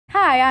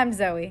Hi, I'm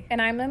Zoe. And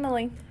I'm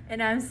Emily.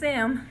 And I'm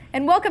Sam.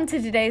 And welcome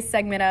to today's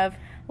segment of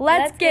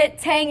Let's Get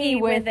Tangy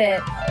with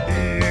It.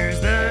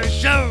 Here's the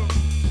show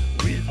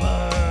with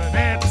one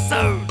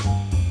episode.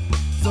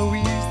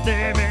 Zoe,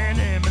 Sam, and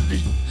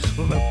Emily.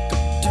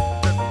 Welcome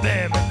to the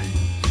family.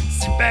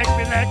 Sit back,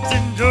 relax,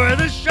 enjoy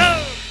the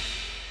show.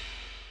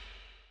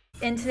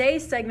 In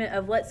today's segment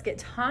of Let's Get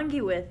Tangy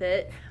with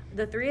It,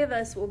 the three of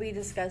us will be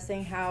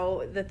discussing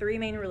how the three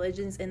main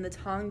religions in the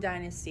Tang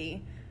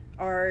Dynasty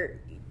are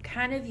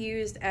kind of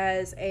used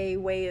as a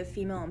way of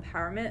female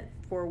empowerment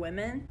for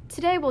women.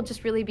 Today we'll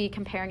just really be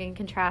comparing and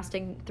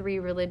contrasting three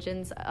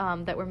religions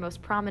that were most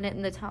prominent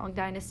in the Tang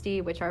Dynasty,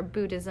 which are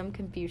Buddhism,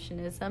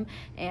 Confucianism,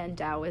 and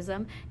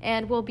Daoism.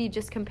 And we'll be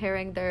just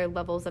comparing their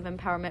levels of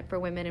empowerment for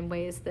women in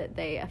ways that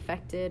they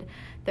affected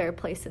their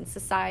place in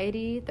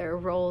society, their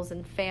roles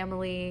in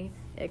family,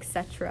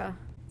 etc.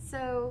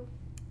 So,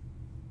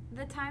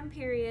 the time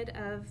period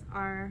of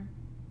our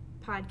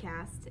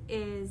podcast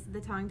is the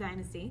Tang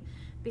Dynasty,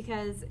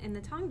 because in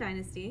the Tang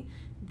Dynasty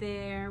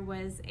there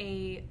was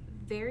a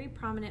very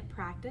prominent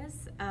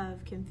practice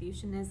of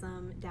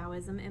Confucianism,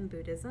 Daoism, and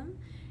Buddhism,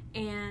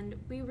 and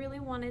we really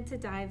wanted to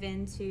dive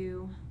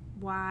into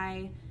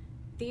why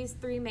these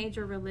three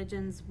major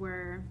religions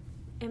were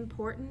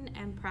important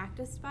and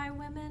practiced by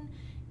women,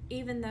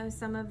 even though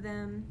some of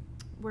them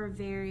were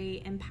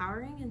very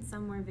empowering and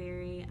some were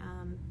very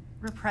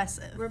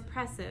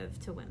repressive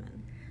to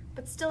women.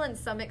 But still, in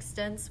some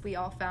extents, we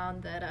all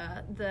found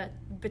that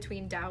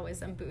between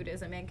Taoism,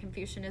 Buddhism, and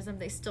Confucianism,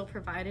 they still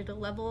provided a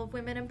level of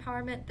women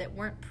empowerment that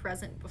weren't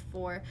present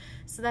before.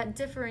 So that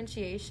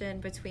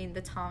differentiation between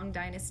the Tang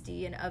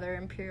Dynasty and other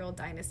imperial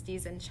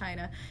dynasties in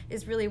China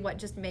is really what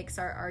just makes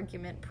our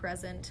argument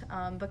present,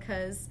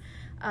 because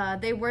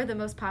they were the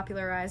most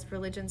popularized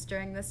religions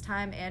during this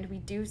time, and we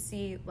do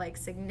see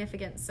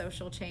significant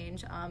social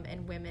change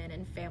in women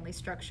and family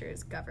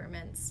structures,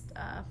 governments,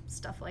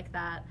 stuff like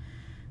that.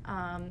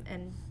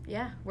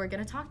 We're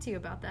going to talk to you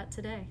about that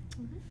today.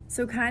 Mm-hmm.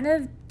 So kind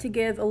of to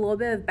give a little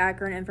bit of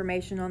background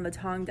information on the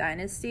Tang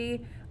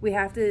Dynasty, we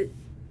have to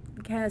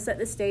kind of set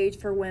the stage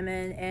for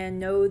women and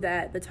know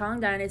that the Tang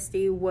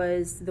Dynasty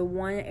was the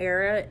one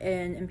era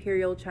in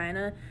imperial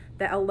China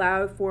that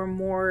allowed for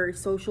more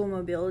social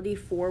mobility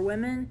for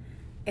women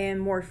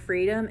and more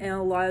freedom, and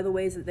a lot of the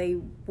ways that they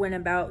went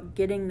about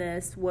getting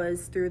this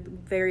was through the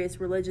various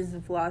religions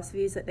and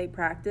philosophies that they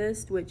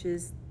practiced, which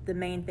is the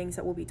main things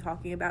that we'll be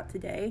talking about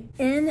today.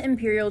 In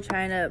imperial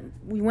China,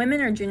 women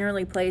are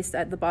generally placed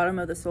at the bottom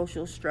of the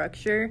social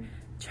structure.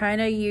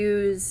 China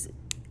used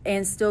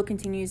and still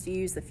continues to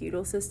use the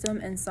feudal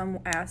system in some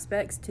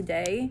aspects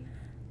today.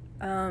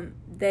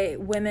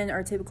 Women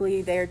are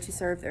typically there to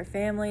serve their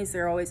families.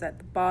 They're always at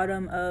the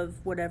bottom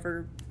of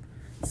whatever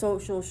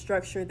social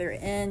structure they're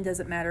in.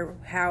 Doesn't matter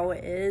how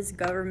it is,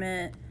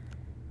 government,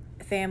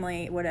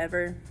 family,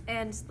 whatever.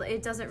 And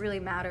it doesn't really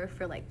matter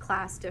for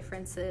class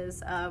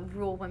differences.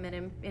 Rural women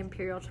in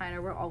imperial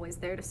China were always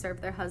there to serve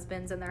their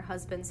husbands and their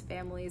husbands'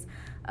 families.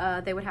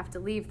 They would have to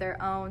leave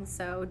their own,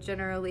 so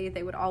generally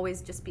they would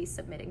always just be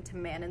submitting to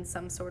man in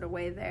some sort of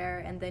way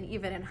there. And then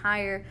even in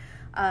higher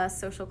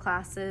social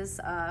classes,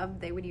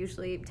 they would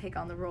usually take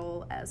on the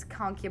role as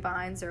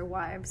concubines or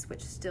wives,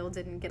 which still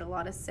didn't get a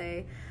lot of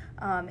say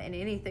in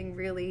anything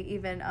really.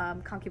 Even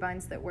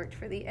concubines that worked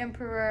for the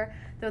emperor,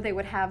 though they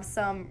would have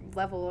some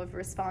level of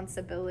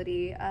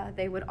responsibility,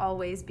 they would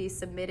always be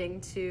submitting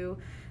to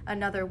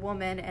another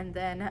woman, and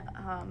then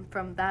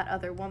from that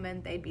other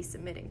woman they'd be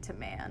submitting to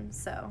man.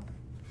 So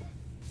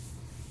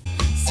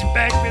Sit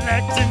back,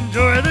 relax,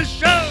 enjoy the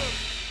show.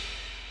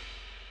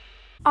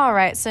 All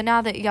right, so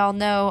now that y'all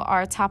know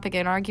our topic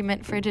and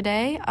argument for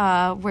today,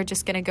 we're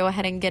just going to go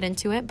ahead and get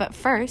into it. But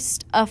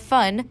first, a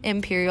fun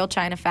Imperial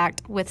China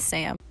fact with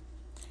Sam.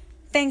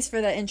 Thanks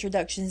for that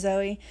introduction,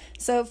 Zoe.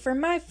 So for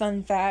my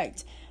fun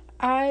fact,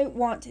 I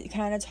want to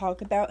kind of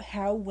talk about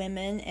how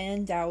women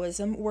and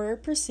Taoism were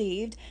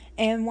perceived.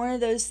 And one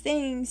of those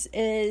things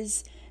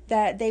is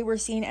that they were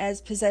seen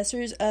as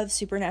possessors of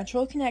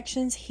supernatural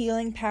connections,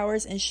 healing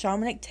powers, and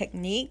shamanic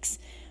techniques,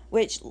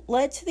 which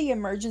led to the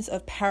emergence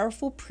of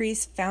powerful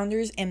priests,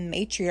 founders, and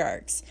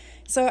matriarchs.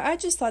 So I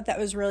just thought that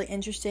was really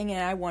interesting,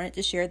 and I wanted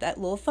to share that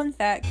little fun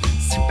fact.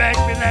 Sit back,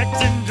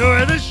 relax,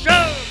 enjoy the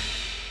show.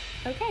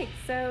 Okay,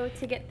 so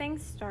to get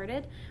things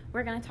started,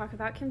 we're going to talk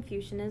about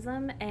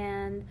Confucianism.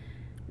 And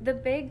the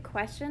big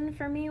question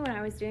for me when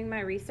I was doing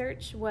my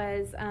research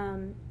was,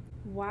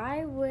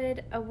 why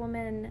would a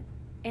woman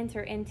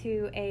enter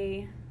into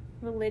a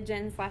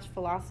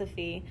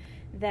religion/philosophy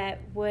that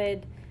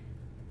would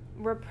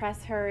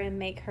repress her and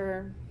make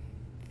her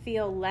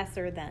feel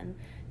lesser than?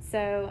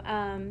 So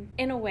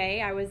in a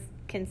way, I was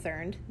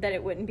concerned that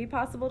it wouldn't be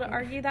possible to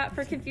argue that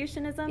for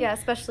Confucianism. Yeah,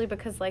 especially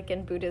because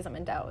in Buddhism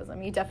and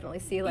Taoism, you definitely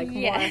see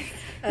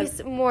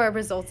more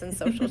results in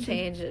social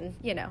change, and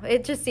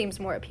it just seems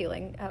more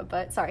appealing.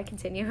 But sorry,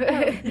 continue.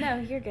 No,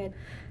 you're good.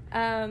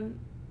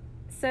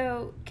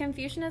 So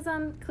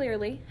Confucianism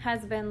clearly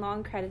has been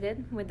long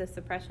credited with the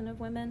suppression of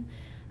women.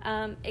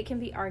 It can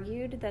be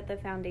argued that the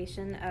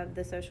foundation of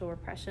the social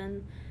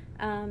repression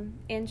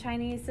in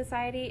Chinese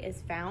society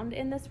is found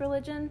in this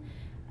religion.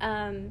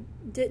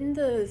 Didn't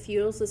the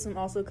feudal system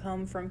also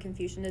come from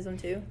Confucianism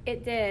too?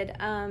 It did.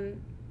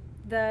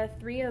 The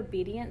 3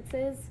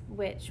 obediences,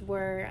 which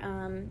were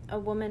a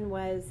woman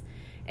was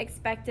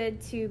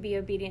expected to be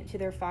obedient to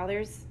their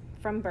fathers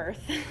from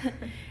birth,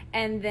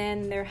 and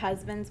then their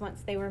husbands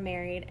once they were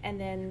married, and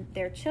then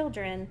their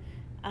children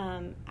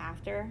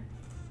after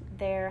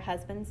their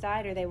husbands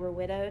died or they were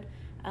widowed,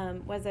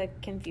 was a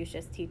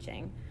Confucius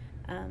teaching.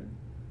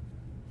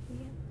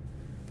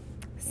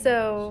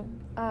 So,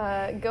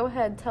 go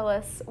ahead, tell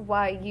us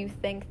why you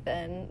think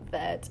then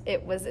that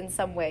it was in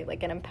some way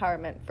like an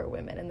empowerment for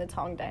women in the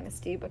Tang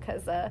Dynasty,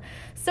 because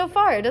so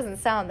far it doesn't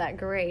sound that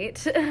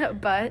great,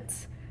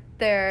 but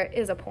there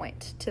is a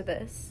point to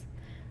this.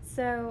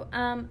 So,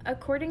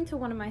 according to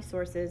one of my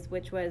sources,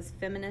 which was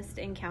Feminist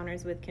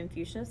Encounters with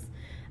Confucius,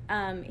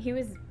 he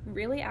was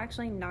really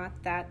actually not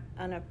that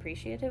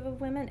unappreciative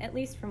of women, at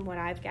least from what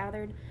I've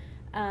gathered.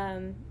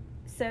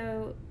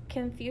 So,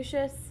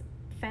 Confucius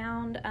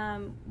found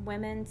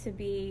women to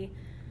be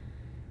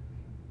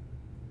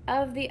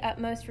of the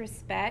utmost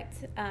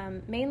respect,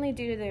 mainly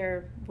due to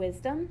their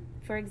wisdom.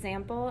 For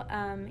example,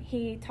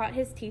 he taught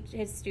his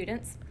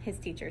students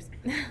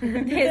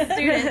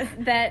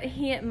that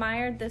he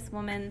admired this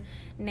woman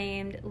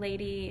named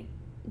Lady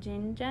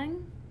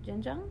Jinzhang.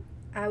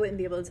 I wouldn't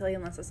be able to tell you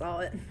unless I saw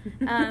it.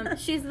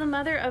 She's the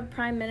mother of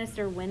Prime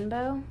Minister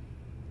Wenbo.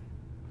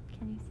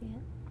 Can you see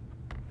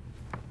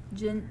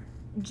it?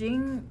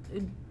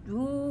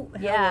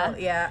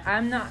 Yeah.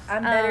 I'm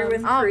better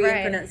with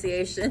Korean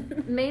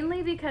pronunciation.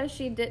 Mainly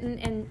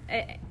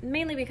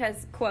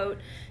because quote,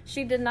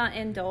 she did not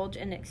indulge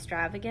in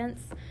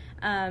extravagance.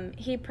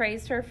 He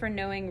praised her for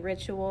knowing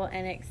ritual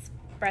and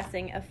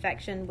expressing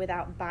affection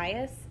without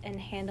bias and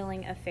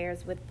handling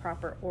affairs with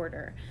proper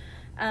order.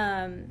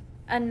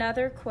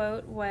 Another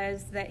quote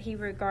was that he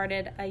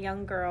regarded a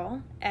young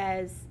girl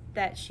as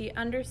that she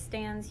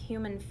understands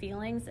human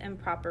feelings and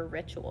proper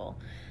ritual.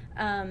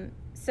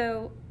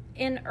 So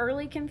in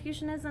early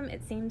Confucianism,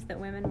 it seems that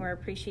women were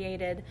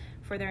appreciated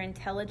for their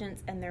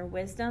intelligence and their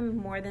wisdom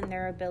more than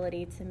their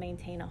ability to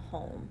maintain a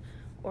home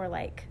or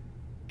like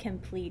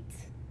complete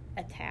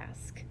a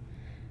task.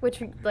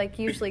 Which like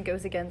usually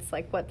goes against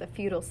like what the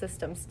feudal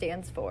system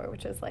stands for,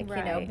 which is like,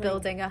 you know,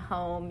 building a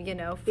home, you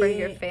know, for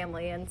your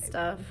family and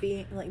stuff.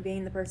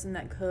 Being the person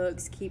that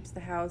cooks, keeps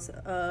the house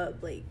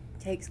up, like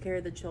takes care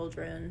of the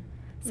children.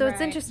 So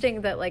it's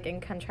interesting that, like, in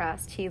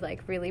contrast, he,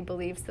 like, really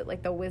believes that,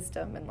 like, the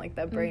wisdom and, like,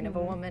 the brain of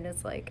a woman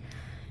is, like,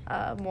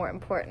 more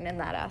important in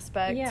that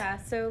aspect. Yeah,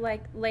 so,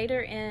 like, later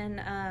in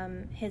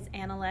his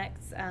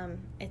Analects,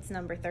 it's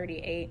number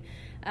 38,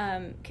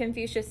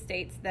 Confucius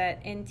states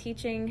that in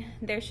teaching,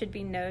 there should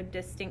be no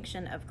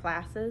distinction of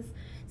classes.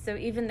 So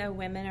even though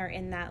women are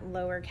in that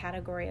lower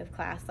category of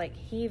class, like,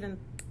 he even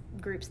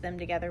groups them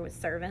together with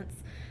servants,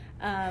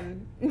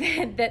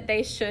 that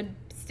they should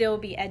still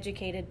be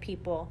educated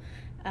people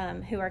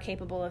who are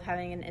capable of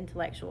having an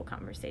intellectual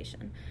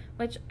conversation,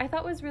 which I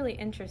thought was really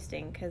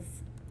interesting because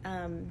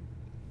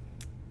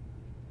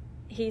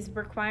he's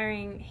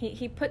requiring,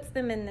 he puts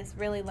them in this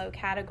really low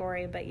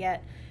category, but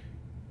yet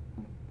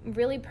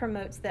really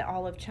promotes that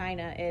all of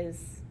China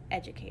is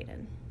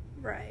educated.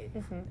 Right.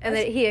 Mm-hmm. And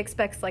that he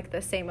expects, like,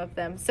 the same of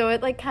them. So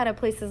it, like, kind of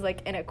places,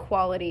 like, an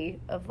equality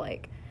of,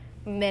 like,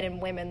 men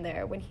and women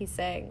there when he's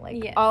saying,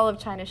 like, all of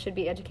China should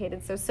be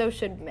educated, so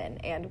should men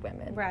and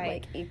women,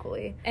 like,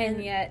 equally.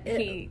 And yet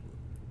he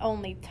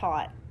only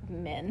taught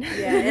men.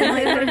 Yeah,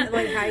 and,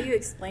 like how you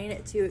explain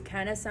it, too, it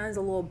kind of sounds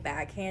a little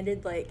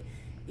backhanded. Like,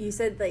 you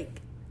said,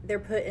 like, they're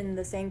put in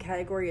the same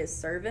category as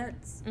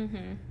servants,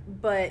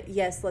 but,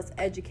 yes, let's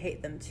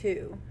educate them,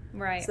 too.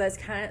 Right. So that's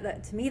kind of,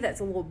 that to me, that's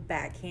a little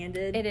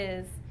backhanded. It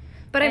is.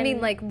 But, I mean,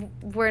 like,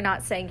 we're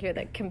not saying here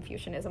that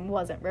Confucianism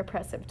wasn't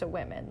repressive to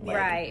women. Like,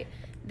 right.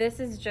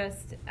 This is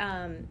just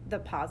the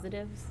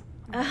positives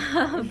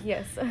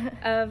yes.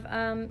 of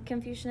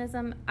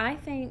Confucianism. I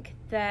think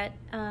that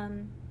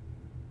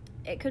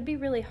it could be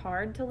really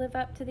hard to live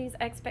up to these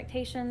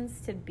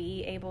expectations, to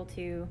be able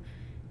to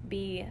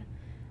be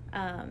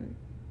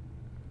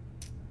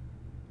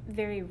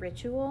very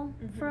ritual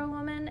for a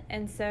woman.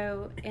 And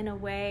so in a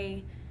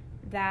way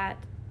that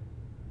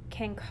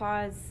can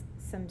cause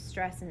some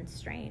stress and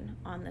strain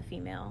on the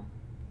female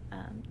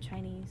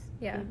Chinese.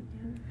 Yeah.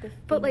 The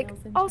but, like,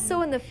 in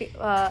also China. in the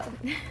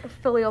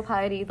filial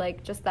piety,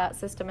 like, just that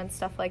system and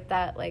stuff like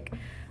that, like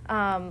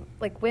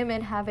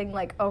women having,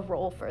 like, a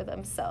role for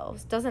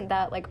themselves, doesn't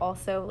that, like,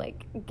 also,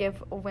 like,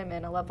 give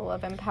women a level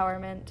of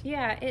empowerment?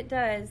 Yeah, it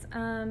does.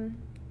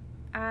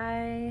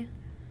 I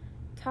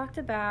talked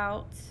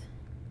about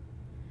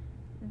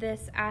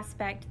this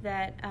aspect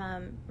that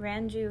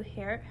Ranju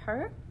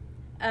Her,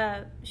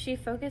 she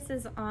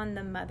focuses on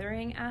the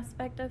mothering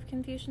aspect of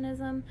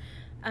Confucianism.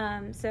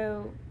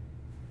 So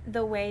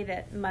the way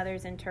that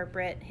mothers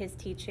interpret his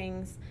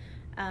teachings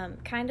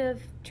kind of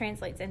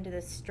translates into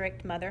this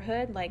strict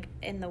motherhood. Like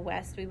in the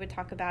West, we would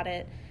talk about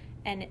it,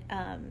 and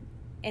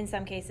in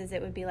some cases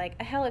it would be like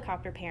a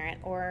helicopter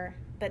parent,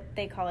 but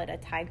they call it a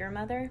tiger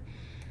mother.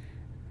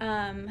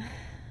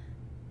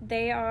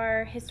 They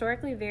are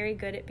historically very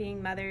good at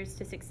being mothers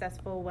to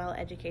successful,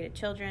 well-educated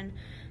children,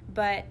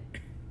 but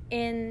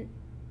in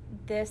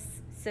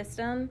this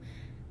system,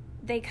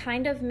 they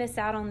kind of miss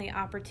out on the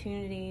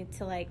opportunity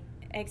to, like,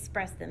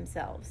 express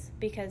themselves,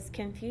 because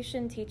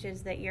Confucian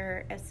teaches that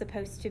you're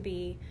supposed to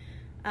be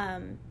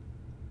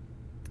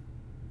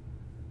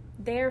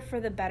there for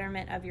the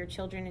betterment of your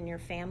children and your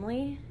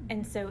family,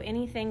 and so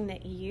anything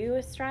that you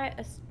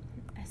ascribe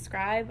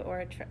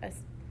or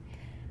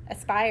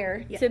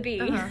aspire to be,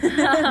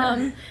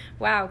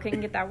 wow,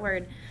 couldn't get that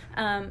word,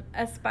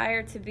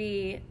 aspire to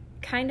be,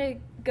 kind of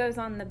goes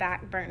on the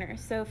back burner.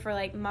 So for,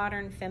 like,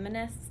 modern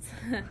feminists,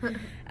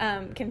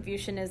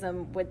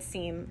 Confucianism would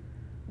seem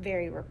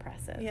very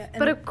repressive. Yeah,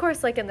 but of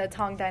course, like, in the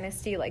Tang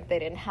Dynasty, like, they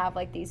didn't have,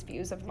 like, these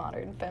views of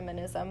modern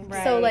feminism.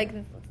 Right. So, like,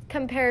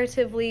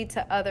 comparatively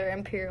to other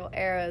imperial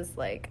eras,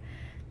 like,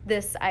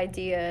 this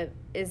idea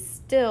is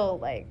still,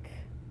 like,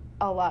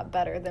 a lot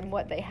better than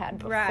what they had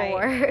before.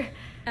 Right.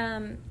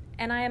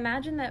 And I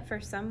imagine that for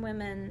some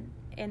women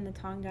in the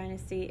Tang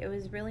Dynasty, it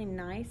was really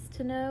nice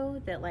to know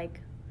that,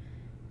 like,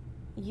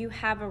 you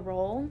have a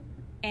role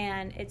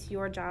and it's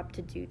your job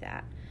to do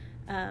that.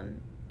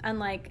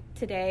 Unlike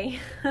today,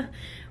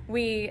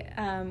 we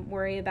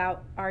worry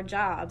about our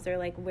jobs or,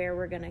 like, where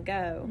we're going to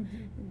go.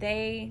 Mm-hmm.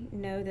 They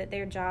know that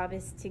their job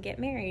is to get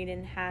married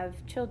and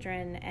have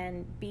children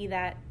and be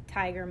that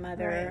tiger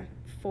mother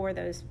for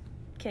those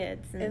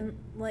kids. And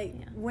like,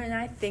 when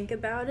I think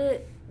about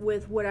it,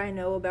 with what I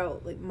know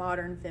about, like,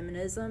 modern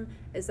feminism,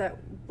 is that,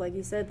 like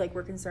you said, like,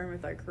 we're concerned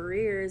with our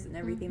careers and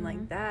everything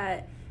like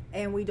that,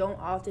 and we don't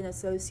often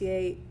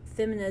associate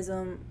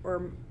feminism,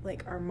 or,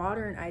 like, our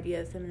modern idea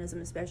of feminism,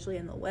 especially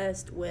in the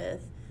West,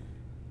 with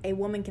a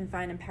woman can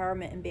find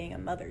empowerment in being a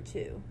mother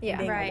too,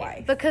 being a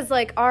wife. Because,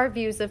 like, our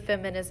views of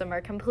feminism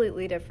are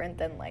completely different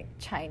than, like,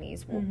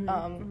 Chinese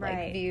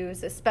like,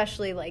 views,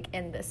 especially, like,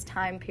 in this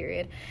time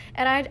period.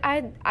 And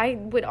I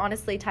would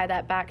honestly tie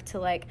that back to,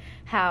 like,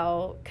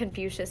 how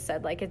Confucius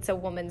said, like, it's a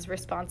woman's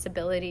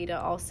responsibility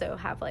to also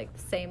have, like, the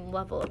same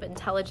level of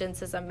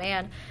intelligence as a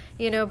man,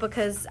 you know,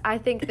 because I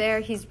think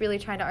there he's really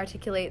trying to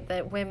articulate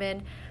that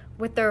women,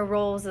 with their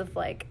roles of,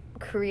 like,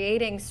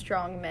 creating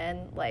strong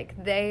men,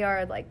 like, they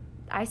are, like,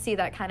 I see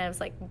that kind of as,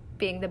 like,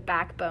 being the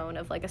backbone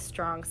of, like, a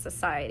strong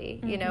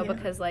society, you know,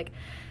 because, like,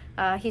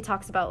 he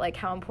talks about, like,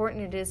 how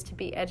important it is to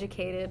be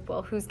educated.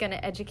 Well, who's going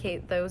to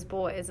educate those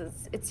boys?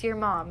 It's your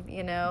mom,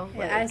 you know? Yeah,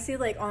 like, I see,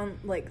 like, on,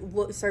 like,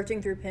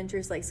 searching through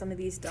Pinterest, like, some of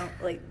these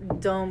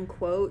dumb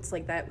quotes,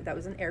 like, that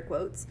was in air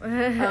quotes,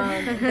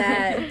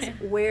 that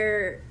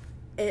where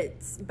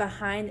it's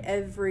behind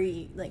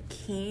every, like,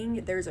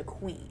 king, there's a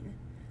queen.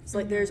 So,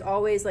 like, there's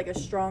always, like, a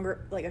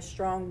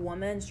strong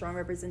woman, strong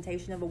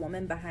representation of a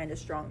woman behind a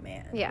strong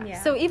man.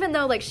 Yeah. So even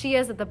though, like, she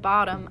is at the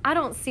bottom, I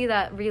don't see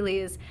that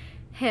really as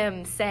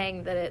him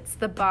saying that it's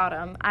the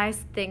bottom. I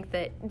think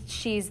that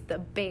she's the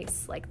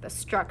base, like, the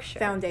structure.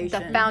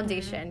 Foundation. The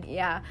foundation,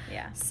 yeah.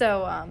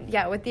 So,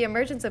 with the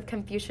emergence of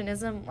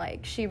Confucianism,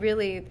 like, she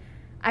really,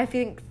 I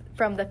think,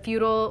 from the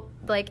feudal,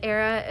 like,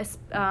 era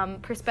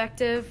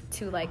perspective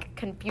to, like,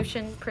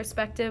 Confucian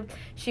perspective,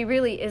 she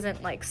really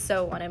isn't, like,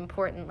 so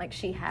unimportant. Like,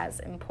 she has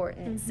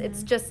importance.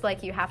 It's just,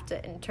 like, you have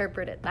to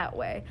interpret it that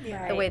way,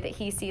 the way that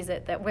he sees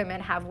it, that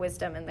women have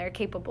wisdom and they're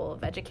capable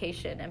of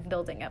education and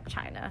building up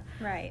China.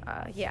 Right.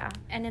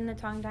 And in the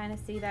Tang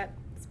Dynasty,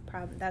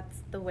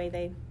 that's the way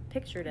they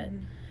pictured it.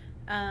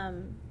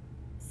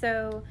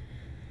 So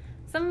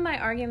some of my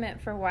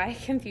argument for why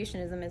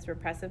Confucianism is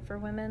repressive for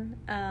women,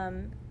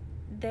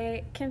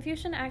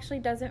 Confucian actually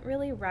doesn't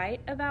really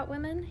write about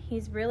women.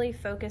 He's really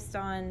focused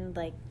on,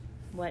 like,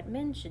 what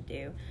men should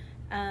do.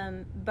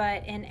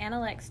 But in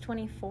Analects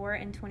 24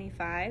 and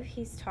 25,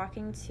 he's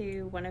talking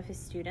to one of his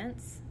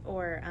students,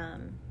 or,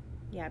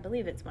 I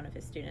believe it's one of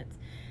his students.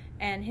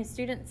 And his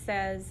student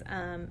says,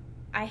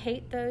 I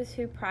hate those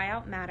who pry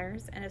out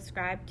matters and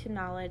ascribe to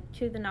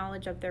the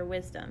knowledge of their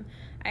wisdom.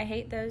 I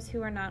hate those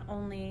who are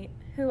only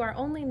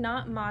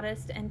not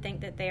modest and think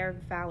that they are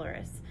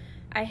valorous.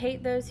 I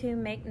hate those who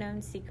make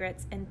known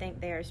secrets and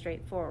think they are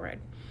straightforward.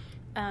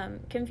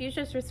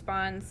 Confucius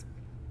responds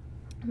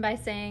by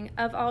saying,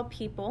 of all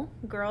people,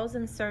 girls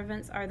and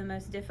servants are the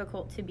most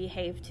difficult to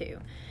behave to.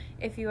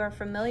 If you are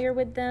familiar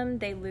with them,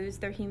 they lose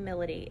their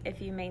humility.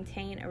 If you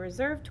maintain a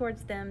reserve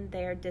towards them,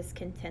 they are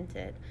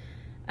discontented.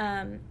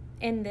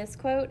 In this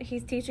quote,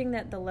 he's teaching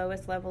that the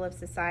lowest level of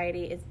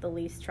society is the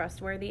least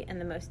trustworthy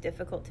and the most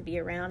difficult to be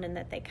around, and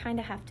that they kind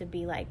of have to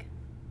be, like,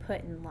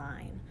 put in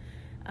line.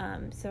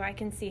 So I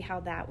can see how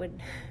that would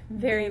be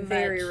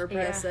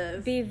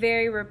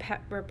very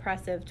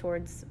repressive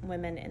towards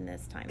women in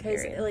this time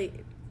period. Because,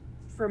 like,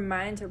 from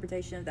my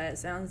interpretation of that, it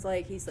sounds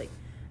like he's like,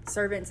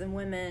 servants and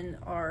women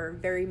are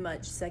very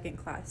much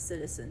second-class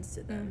citizens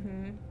to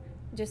them.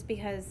 Just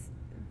because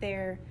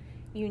they're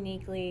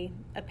uniquely,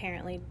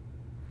 apparently,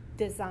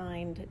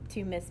 designed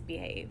to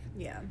misbehave.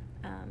 Yeah.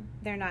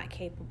 They're not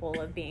capable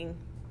of being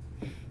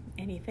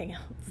anything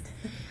else.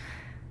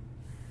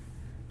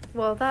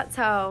 Well, that's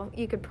how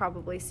you could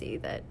probably see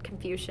that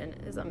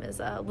Confucianism is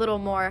a little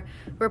more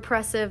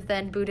repressive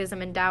than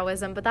Buddhism and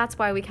Daoism, but that's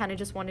why we kind of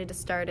just wanted to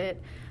start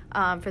it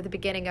for the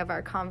beginning of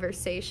our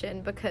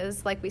conversation,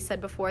 because like we said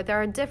before, there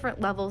are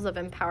different levels of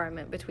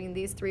empowerment between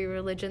these three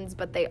religions,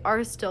 but they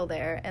are still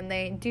there, and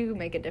they do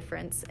make a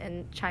difference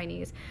in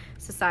Chinese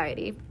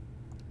society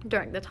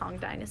during the Tang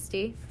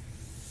Dynasty.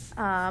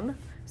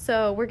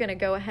 So we're going to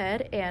go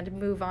ahead and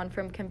move on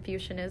from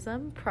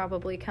Confucianism,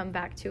 probably come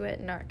back to it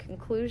in our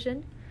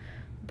conclusion.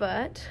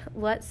 But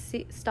let's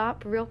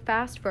stop real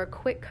fast for a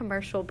quick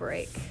commercial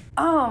break.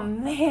 Oh,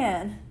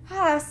 man.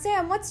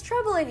 Sam, what's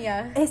troubling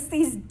you? It's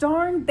these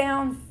darn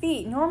bound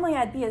feet. Normally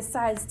I'd be a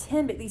size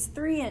 10, but these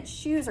 3-inch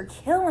shoes are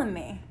killing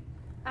me.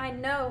 I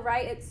know,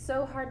 right? It's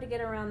so hard to get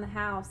around the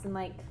house and,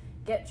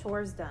 get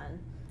chores done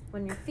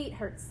when your feet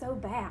hurt so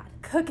bad.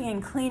 Cooking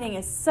and cleaning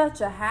is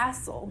such a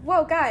hassle.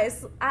 Whoa,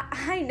 guys,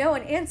 I know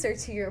an answer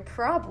to your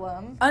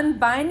problem.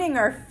 Unbinding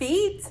our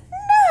feet?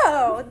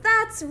 No,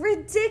 that's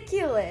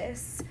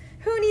ridiculous.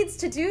 Who needs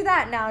to do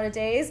that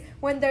nowadays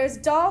when there's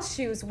Doll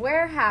Shoes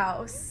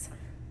Warehouse?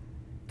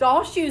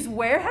 Doll Shoes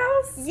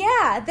Warehouse?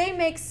 Yeah, they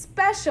make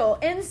special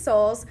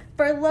insoles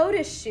for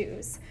lotus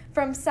shoes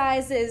from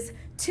sizes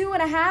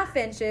 2.5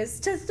 inches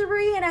to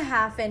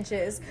 3.5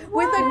 inches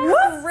with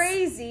a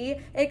crazy,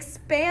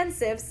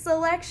 expansive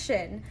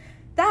selection.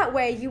 That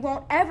way you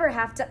won't ever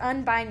have to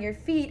unbind your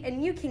feet,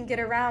 and you can get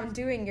around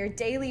doing your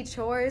daily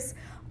chores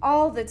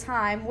all the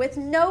time with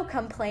no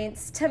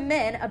complaints to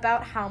men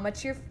about how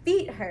much your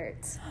feet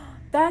hurt.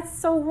 That's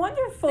so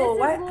wonderful.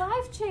 This is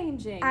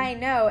life-changing. I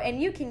know, and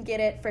you can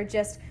get it for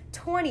just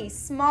 20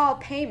 small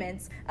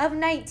payments of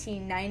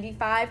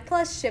 $19.95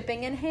 plus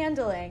shipping and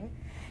handling.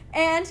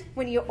 And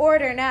when you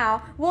order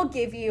now, we'll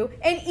give you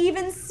an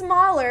even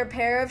smaller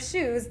pair of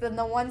shoes than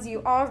the ones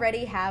you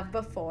already have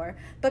before.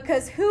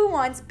 Because who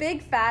wants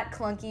big, fat,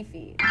 clunky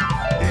feet?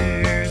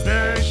 Here's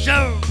the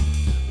show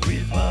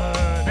with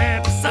one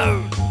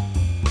episode.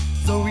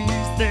 Zoe,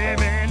 Sam,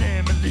 and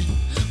Emily.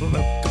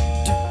 Welcome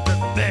to the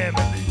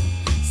family.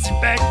 Sit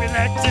back,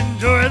 relax,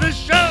 enjoy the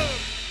show.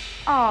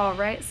 All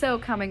right, so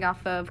coming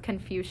off of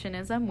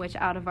Confucianism, which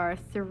out of our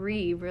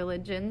three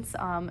religions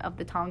of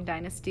the Tang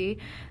Dynasty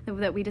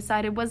that we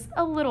decided was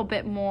a little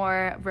bit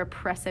more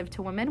repressive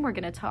to women, we're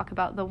going to talk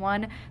about the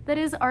one that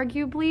is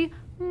arguably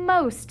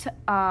most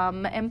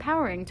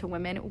empowering to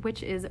women,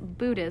 which is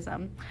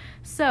Buddhism.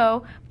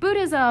 So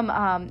Buddhism,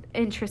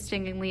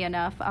 interestingly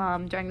enough,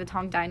 during the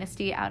Tang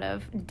Dynasty out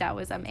of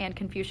Daoism and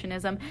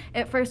Confucianism,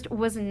 at first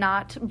was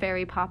not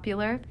very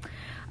popular.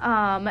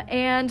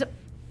 And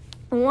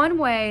one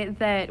way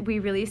that we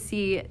really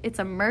see its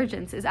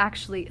emergence is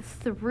actually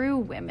through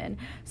women.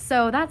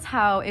 So that's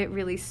how it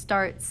really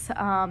starts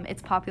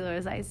its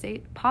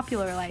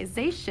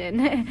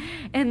popularization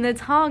in the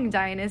Tang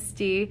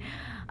Dynasty.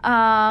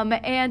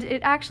 And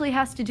it actually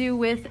has to do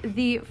with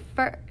the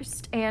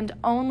first and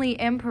only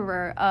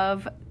emperor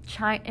of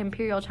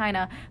Imperial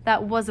China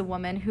that was a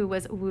woman, who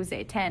was Wu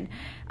Zetian.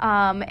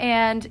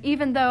 And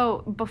even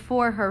though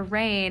before her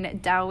reign,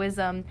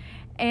 Daoism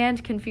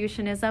and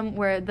Confucianism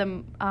were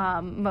the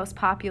most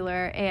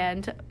popular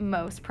and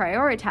most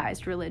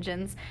prioritized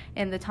religions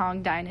in the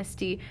Tang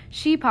Dynasty,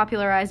 she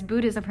popularized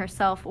Buddhism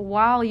herself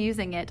while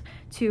using it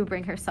to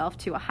bring herself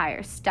to a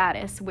higher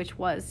status, which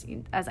was,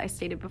 as I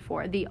stated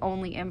before, the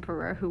only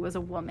emperor who was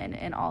a woman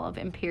in all of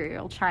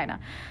Imperial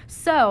China.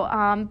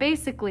 So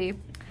basically,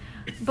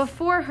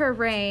 before her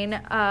reign,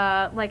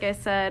 like I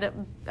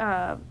said,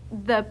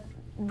 the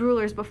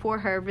rulers before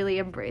her really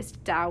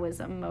embraced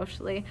Daoism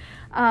mostly,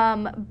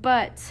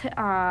 but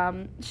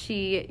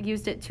she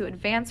used it to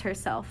advance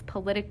herself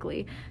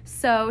politically.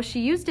 So she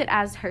used it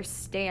as her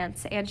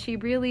stance, and she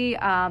really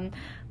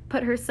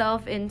put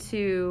herself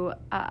into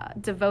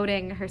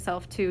devoting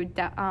herself to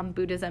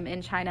Buddhism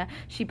in China.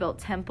 She built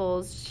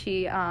temples.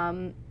 She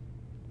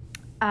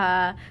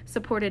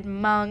supported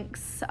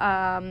monks,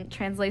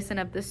 translation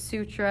of the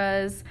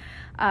sutras,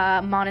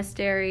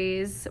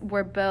 monasteries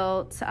were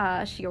built,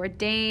 she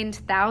ordained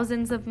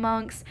thousands of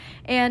monks,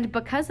 and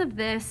because of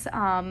this,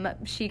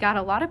 she got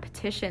a lot of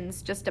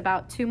petitions just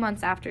about 2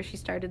 months after she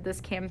started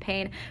this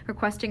campaign,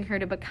 requesting her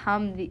to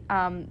become the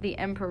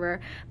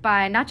emperor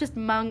by not just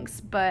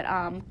monks, but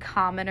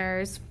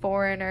commoners,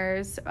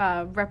 foreigners,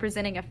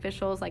 representing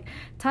officials, like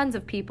tons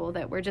of people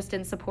that were just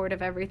in support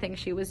of everything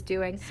she was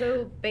doing.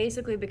 So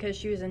basically, because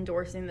she was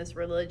endorsing this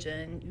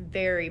religion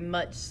very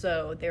much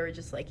so, they were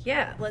just like,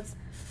 yeah, let's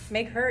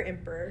make her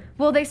emperor.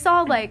 Well, they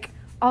saw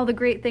all the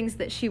great things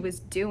that she was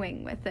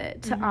doing with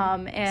it.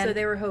 Mm-hmm. And so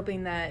they were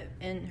hoping that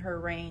in her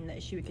reign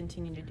that she would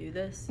continue to do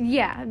this?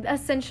 Yeah,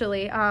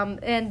 essentially.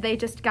 And they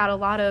just got a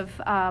lot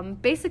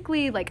of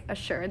basically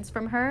assurance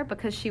from her,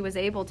 because she was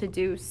able to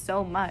do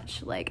so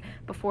much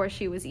before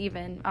she was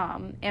even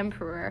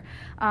emperor.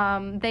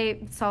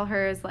 They saw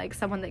her as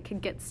someone that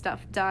could get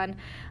stuff done.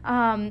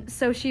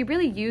 So she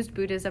really used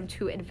Buddhism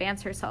to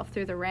advance herself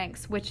through the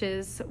ranks, which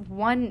is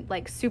one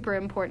super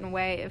important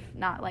way, if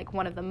not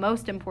one of the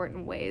most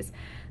important ways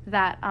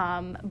that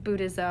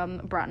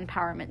Buddhism brought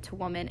empowerment to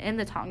women in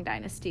the Tang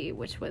Dynasty,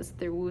 which was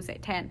through Wu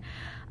Zetian.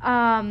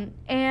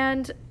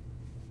 And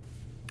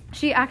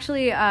she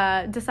actually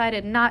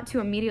decided not to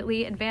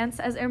immediately advance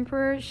as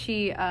emperor.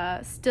 She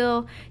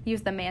still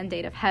used the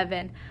mandate of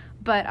heaven,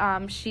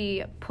 but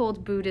she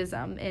pulled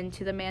Buddhism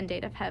into the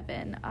mandate of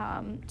heaven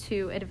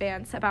to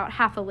advance about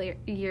half a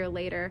year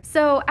later.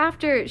 So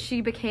after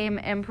she became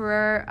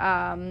emperor,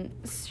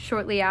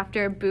 shortly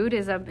after,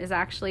 Buddhism is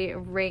actually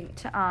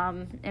ranked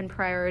in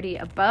priority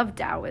above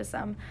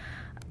Daoism.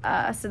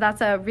 So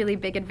that's a really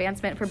big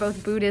advancement for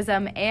both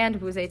Buddhism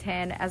and Wu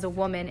Zetian as a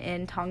woman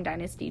in Tang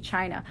Dynasty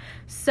China.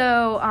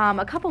 So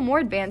a couple more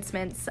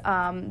advancements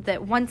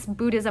that once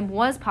Buddhism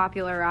was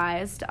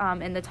popularized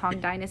in the Tang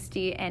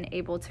Dynasty and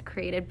able to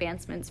create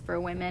advancements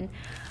for women,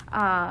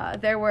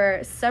 there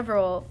were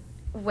several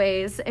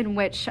ways in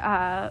which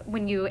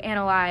when you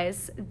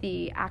analyze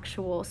the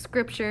actual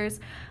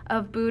scriptures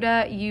of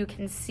Buddha, you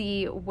can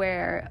see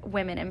where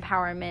women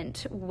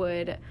empowerment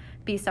would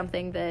be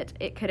something that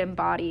it could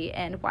embody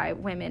and why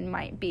women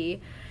might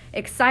be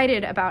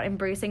excited about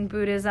embracing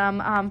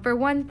Buddhism. For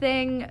one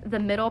thing, the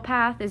middle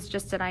path is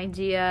just an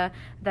idea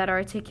that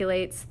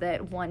articulates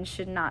that one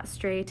should not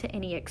stray to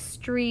any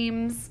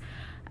extremes.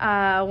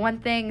 One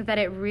thing that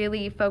it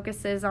really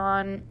focuses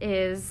on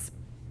is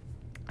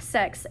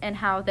sex and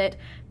how that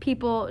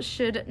people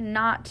should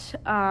not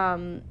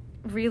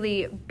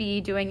really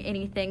be doing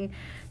anything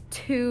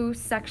too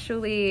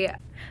sexually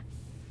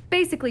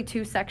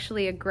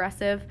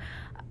aggressive.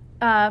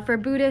 For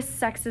Buddhists,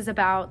 sex is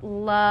about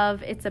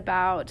love. It's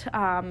about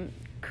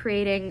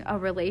creating a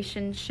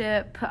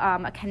relationship,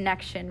 a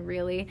connection,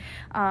 really,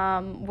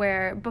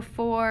 where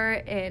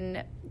before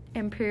in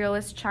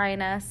imperialist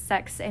China,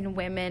 sex and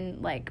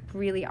women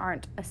really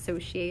aren't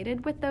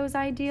associated with those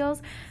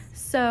ideals.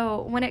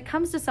 So when it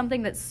comes to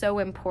something that's so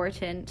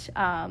important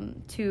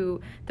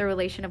to the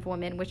relation of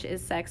women, which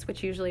is sex,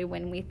 which usually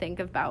when we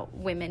think about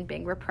women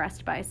being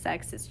repressed by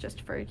sex, it's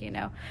just for,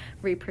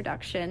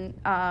 reproduction.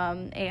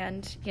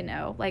 And,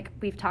 like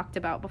we've talked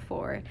about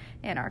before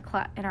in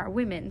our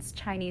women's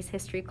Chinese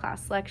history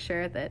class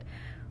lecture, that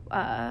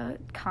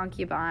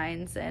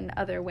concubines and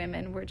other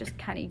women were just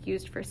kind of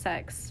used for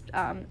sex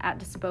at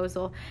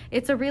disposal.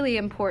 It's a really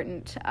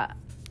important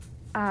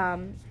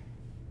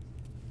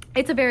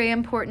it's a very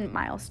important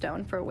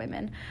milestone for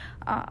women.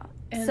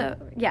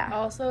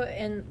 Also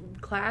in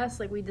class,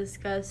 we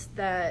discussed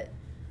that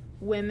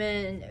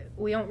women,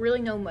 we don't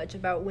really know much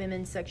about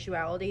women's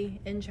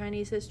sexuality in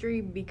Chinese history,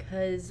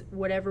 because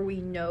whatever we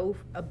know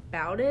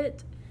about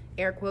it,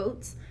 air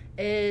quotes,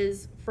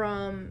 is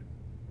from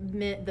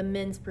the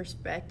men's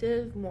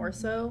perspective more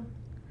so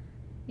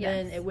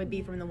than it would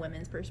be from the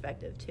women's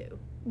perspective too.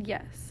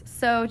 Yes.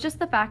 So just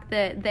the fact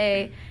that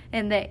they,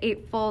 in the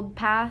Eightfold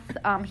Path,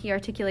 he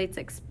articulates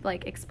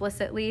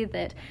explicitly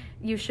that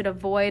you should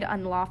avoid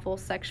unlawful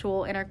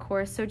sexual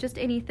intercourse. So just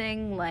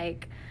anything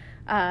like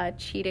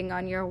cheating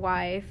on your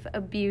wife,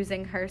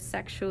 abusing her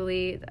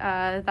sexually,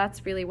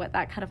 that's really what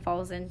that kind of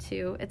falls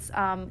into. It's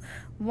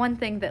one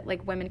thing that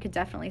women could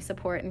definitely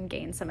support and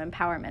gain some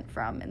empowerment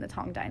from in the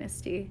Tang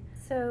Dynasty.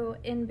 So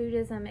in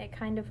Buddhism, it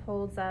kind of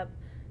holds up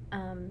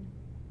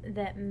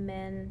that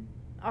men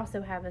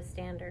also have a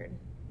standard.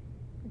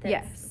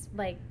 Yes.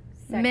 Sexually.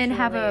 Men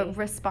have a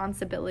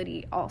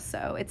responsibility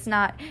also.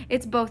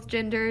 It's both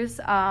genders,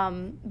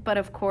 but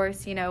of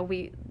course,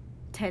 we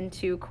tend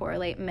to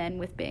correlate men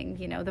with being,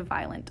 the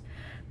violent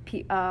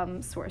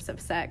source of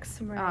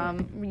sex, right.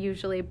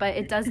 Usually. But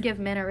it does give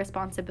men a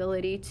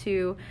responsibility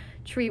to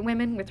treat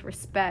women with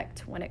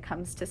respect when it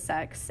comes to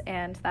sex,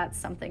 and that's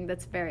something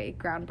that's very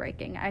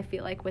groundbreaking, I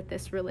feel like, with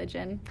this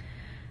religion.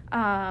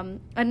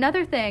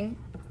 Another thing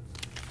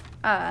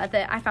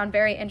that I found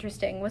very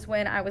interesting was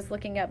when I was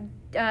looking up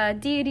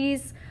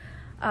deities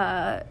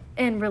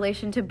in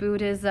relation to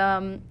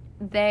Buddhism.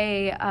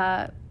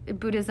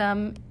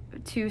 Buddhism,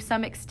 to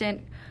some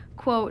extent,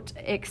 quote,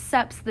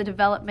 accepts the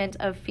development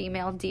of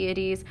female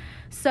deities.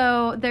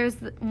 So there's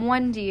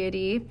one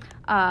deity,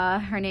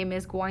 her name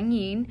is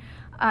Guanyin,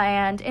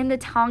 and in the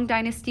Tang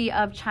Dynasty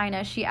of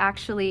China, she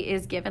actually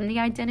is given the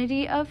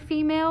identity of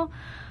female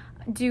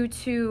due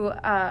to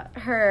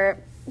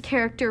her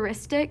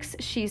characteristics.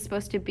 She's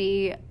supposed to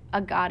be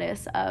a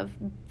goddess of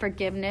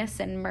forgiveness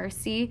and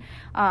mercy,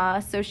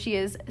 so she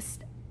is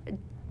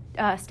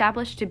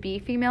established to be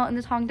female in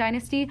the Tang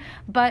Dynasty,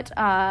 but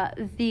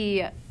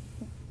the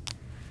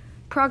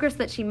progress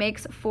that she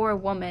makes for a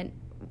woman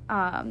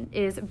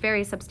is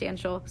very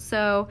substantial.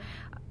 So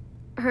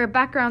her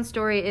background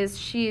story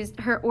is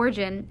her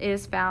origin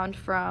is found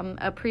from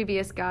a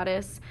previous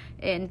goddess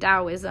in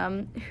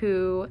Daoism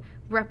who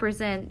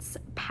represents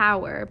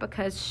power,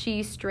 because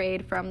she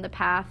strayed from the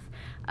path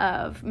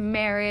of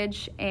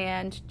marriage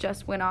and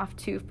just went off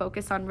to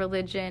focus on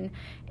religion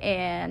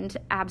and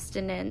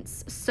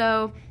abstinence.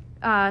 So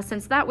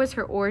since that was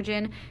her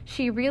origin,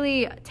 she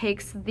really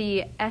takes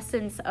the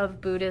essence of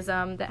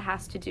Buddhism that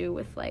has to do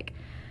with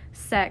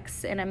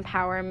sex and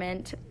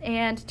empowerment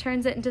and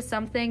turns it into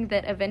something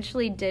that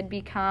eventually did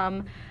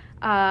become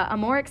a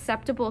more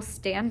acceptable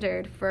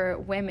standard for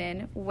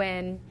women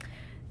when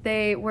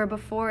they were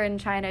before in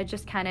China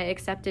just kind of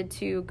accepted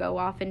to go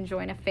off and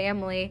join a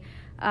family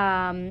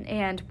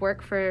and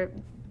work for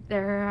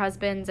their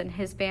husbands and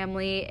his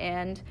family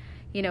and,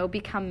 you know,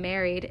 become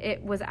married.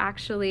 It was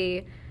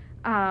actually,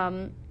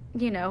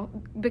 you know,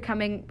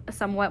 becoming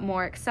somewhat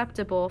more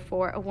acceptable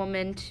for a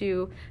woman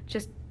to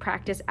just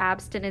practice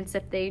abstinence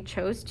if they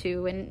chose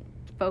to and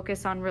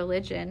focus on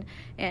religion.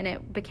 And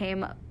it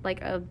became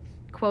like a,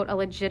 quote, a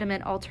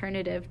legitimate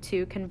alternative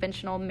to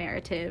conventional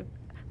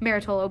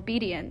marital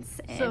obedience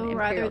in so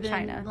rather Imperial than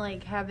China.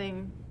 like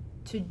having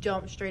to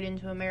jump straight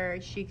into a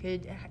marriage,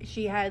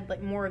 she had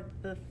like more of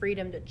the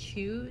freedom to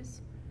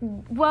choose.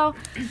 Well,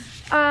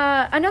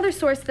 another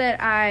source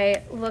that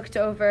I looked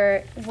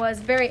over was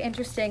very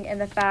interesting in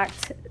the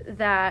fact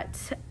that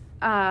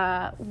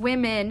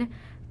women,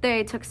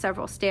 they took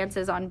several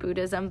stances on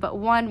Buddhism, but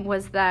one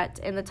was that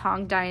in the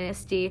Tang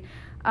Dynasty,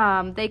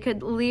 they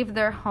could leave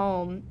their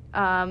home,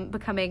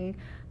 becoming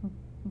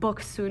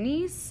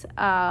boksunis,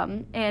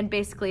 and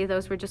basically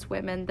those were just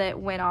women that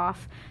went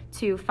off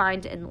to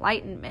find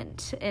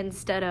enlightenment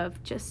instead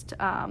of just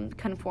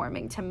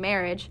conforming to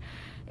marriage.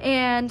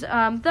 And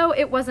though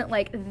it wasn't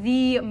like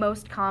the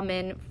most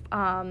common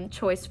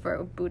choice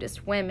for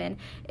Buddhist women,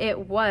 it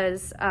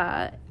was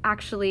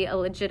actually a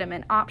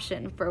legitimate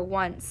option for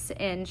once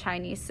in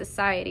Chinese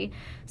society.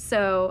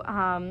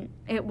 So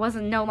it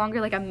wasn't no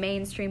longer like a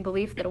mainstream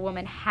belief that a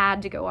woman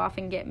had to go off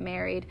and get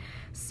married.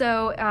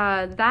 So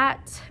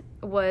that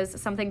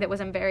was something that was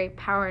very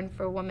empowering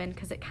for women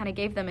because it kind of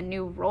gave them a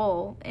new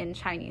role in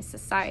Chinese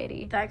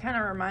society. That kind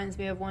of reminds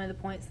me of one of the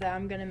points that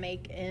I'm going to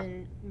make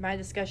in my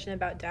discussion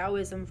about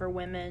Daoism for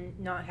women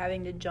not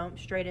having to jump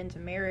straight into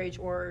marriage,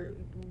 or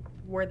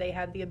where they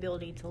have the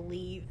ability to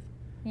leave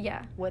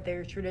what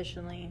they're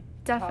traditionally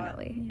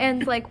definitely taught.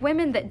 And like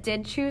women that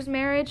did choose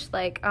marriage,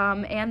 like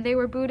and they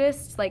were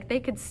Buddhists, like they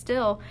could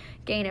still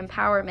gain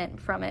empowerment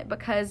from it,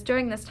 because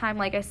during this time,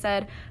 like I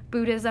said,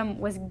 Buddhism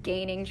was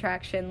gaining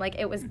traction, like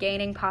it was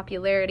gaining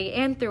popularity,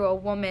 and through a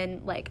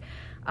woman like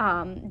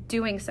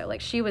doing so,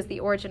 like she was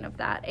the origin of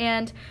that.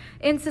 And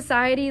in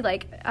society,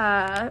 like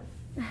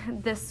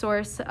this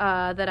source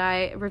that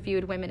I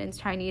reviewed, Women in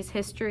Chinese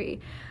History,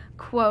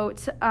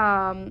 quote,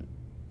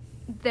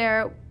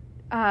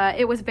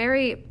 it was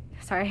very,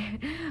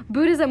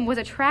 Buddhism was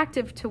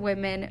attractive to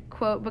women,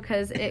 quote,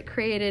 because it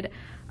created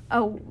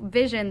a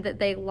vision that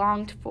they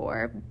longed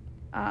for,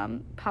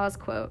 pause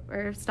quote,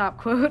 or stop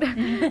quote,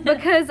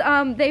 because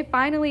they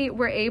finally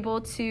were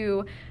able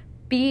to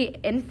be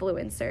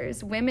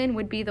influencers. Women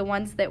would be the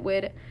ones that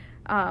would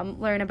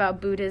learn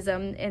about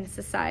Buddhism in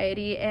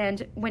society,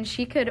 and when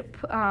she could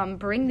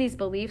bring these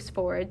beliefs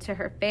forward to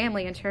her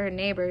family and to her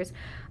neighbors,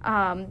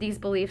 these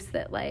beliefs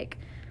that like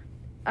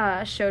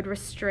showed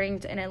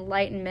restraint and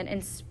enlightenment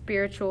and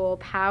spiritual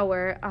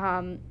power,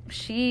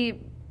 he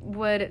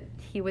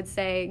would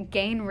say,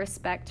 gain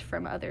respect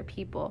from other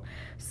people.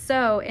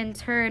 So in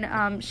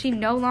turn, she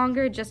no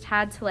longer just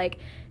had to like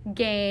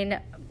gain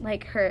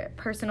like her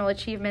personal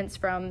achievements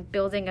from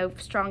building a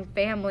strong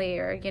family,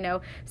 or, you know,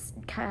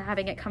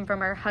 having it come from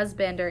her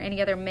husband or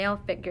any other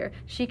male figure.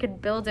 She could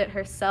build it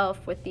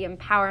herself with the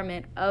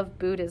empowerment of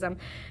Buddhism.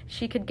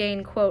 She could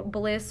gain, quote,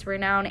 bliss,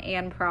 renown,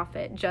 and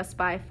profit just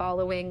by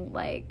following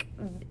like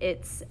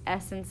its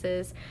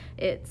essences,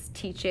 its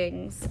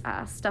teachings,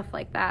 stuff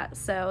like that.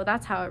 So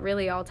that's how it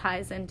really all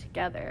ties in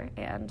together.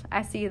 And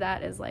I see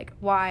that as like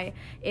why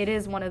it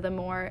is one of the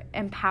more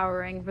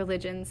empowering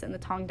religions in the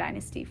Tang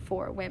Dynasty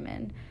for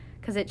women,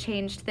 because it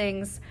changed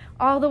things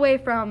all the way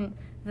from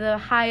the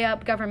high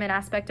up government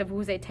aspect of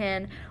Wu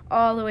Zetian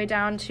all the way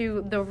down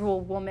to the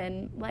rural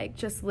woman, like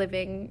just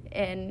living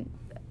in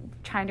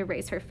trying to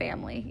raise her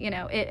family. You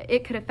know,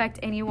 it could affect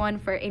anyone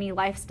for any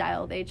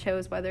lifestyle they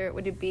chose, whether it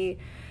would be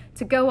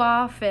to go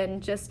off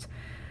and just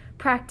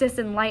practice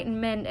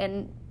enlightenment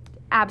and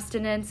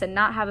abstinence and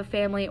not have a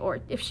family,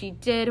 or if she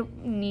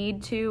did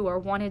need to or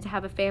wanted to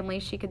have a family,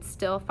 she could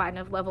still find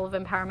a level of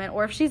empowerment,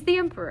 or if she's the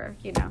emperor,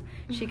 you know,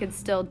 she could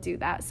still do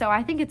that. So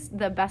I think it's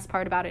the best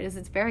part about it is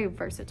it's very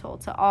versatile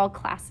to all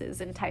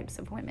classes and types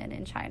of women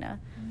in China.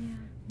 Yeah.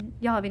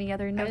 Y'all have any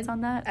other notes on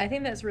that? I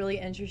think that's really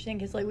interesting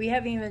because like we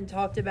haven't even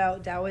talked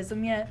about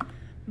Daoism yet,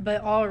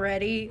 but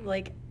already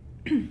like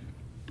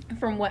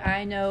from what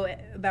I know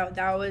about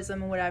Daoism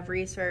and what I've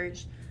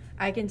researched,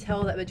 I can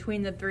tell that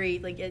between the three,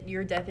 like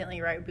you're definitely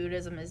right.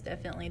 Buddhism is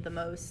definitely the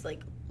most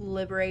like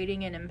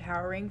liberating and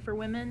empowering for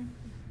women.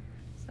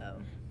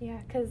 So yeah,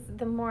 because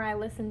the more I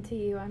listen to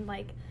you, I'm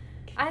like,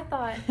 I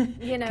thought,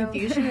 you know,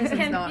 Confucianism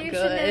is not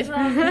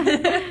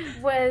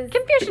good.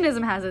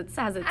 Confucianism has its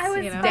I was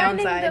you know,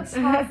 finding downsides.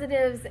 the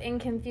positives in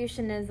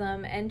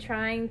Confucianism and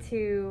trying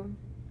to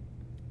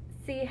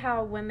see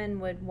how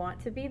women would want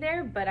to be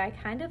there, but I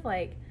kind of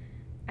like,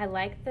 I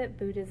like that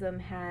Buddhism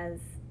has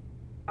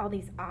all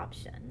these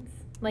options.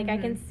 Like, I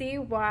can see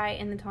why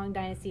in the Tang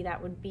Dynasty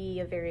that would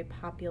be a very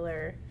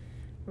popular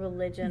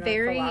religion.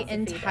 Very or philosophy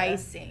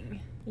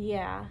enticing.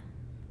 Yeah.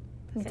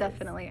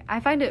 Definitely. I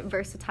find it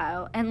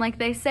versatile. And, like,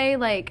 they say,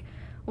 like,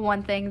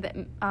 one thing that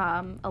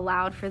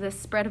allowed for this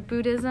spread of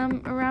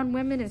Buddhism around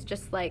women is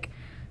just like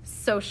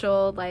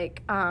social,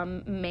 like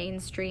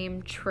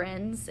mainstream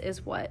trends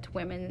is what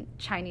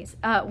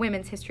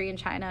women's history in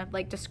China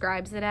like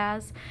describes it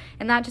as.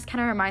 And that just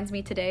kind of reminds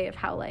me today of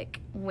how like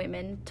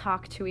women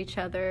talk to each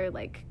other,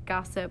 like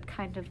gossip,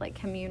 kind of like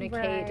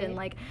communicate and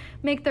like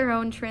make their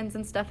own trends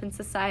and stuff in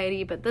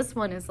society. But this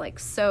one is like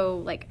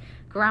so like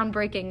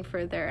groundbreaking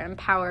for their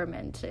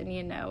empowerment, and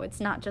you know, it's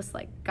not just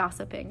like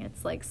gossiping,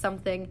 it's like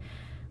something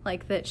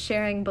like that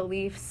sharing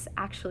beliefs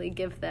actually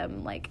give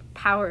them like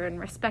power and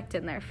respect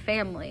in their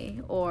family,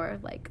 or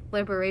like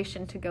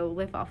liberation to go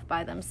live off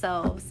by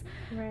themselves,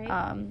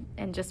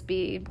 and just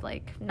be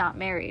like not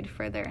married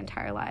for their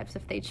entire lives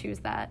if they choose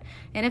that.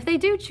 And if they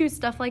do choose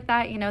stuff like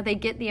that, you know, they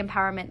get the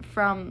empowerment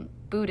from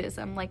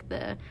Buddhism, like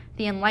the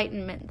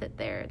enlightenment that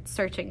they're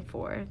searching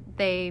for,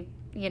 they,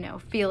 you know,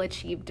 feel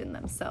achieved in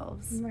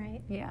themselves.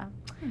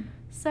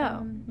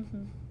 So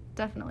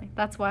definitely.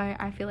 That's why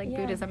I feel like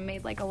Buddhism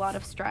made like a lot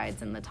of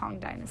strides in the Tang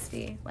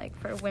Dynasty, like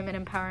for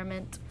women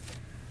empowerment.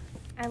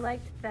 I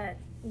liked that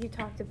you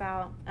talked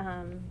about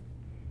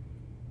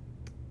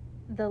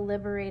the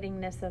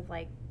liberatingness of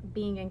like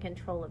being in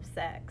control of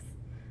sex,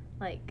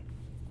 like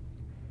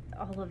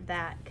all of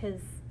that,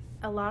 because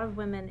a lot of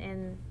women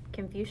in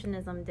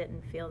Confucianism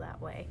didn't feel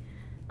that way.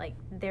 Like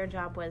their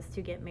job was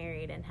to get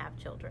married and have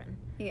children.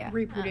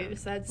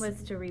 Reproduce. That's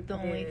was to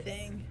reproduce. The only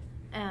thing.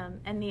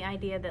 And the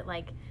idea that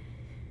like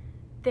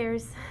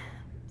there's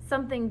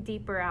something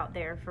deeper out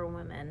there for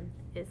women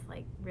is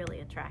like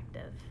really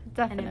attractive.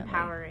 Definitely. And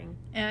empowering.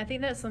 And I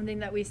think that's something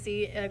that we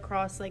see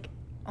across like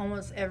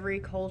almost every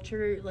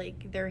culture,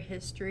 like their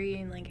history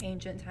in like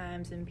ancient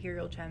times,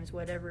 imperial times,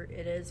 whatever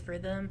it is for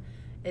them,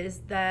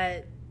 is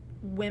that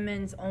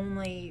women's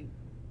only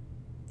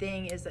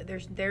thing is that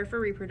they're there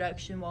for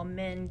reproduction, while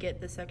men get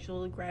the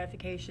sexual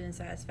gratification and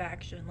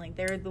satisfaction. Like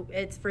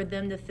it's for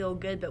them to feel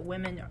good, but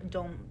women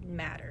don't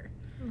matter.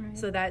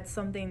 So that's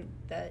something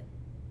that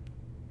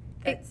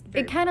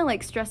it kind of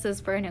like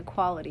stresses for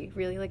inequality,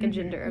 really, like a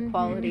gender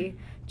equality,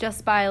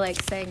 just by like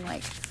saying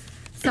like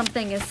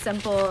something as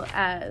simple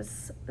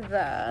as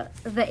the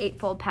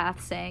Eightfold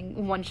Path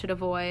saying one should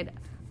avoid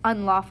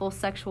unlawful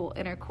sexual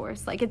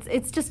intercourse. Like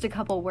it's just a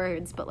couple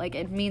words, but like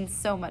it means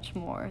so much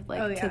more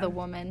like to the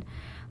woman,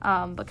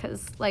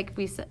 because like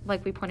we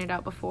pointed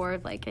out before,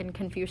 like in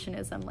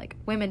Confucianism, like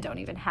women don't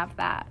even have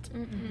that.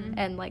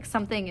 And like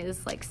something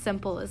as like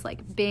simple as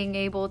like being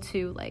able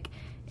to like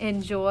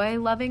enjoy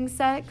loving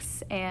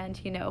sex and,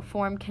 you know,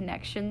 form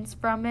connections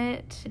from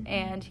it,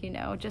 and, you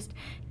know, just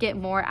get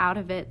more out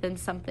of it than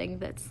something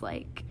that's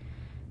like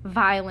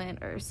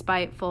violent or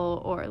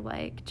spiteful or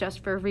like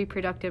just for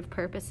reproductive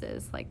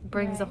purposes, like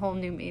brings a whole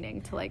new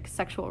meaning to like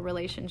sexual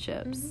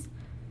relationships.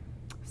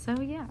 So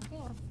yeah.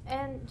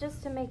 And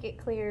just to make it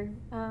clear,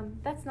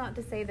 that's not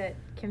to say that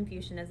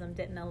Confucianism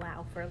didn't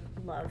allow for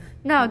love.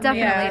 No,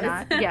 definitely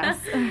not. Yes.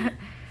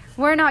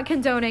 We're not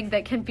condoning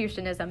that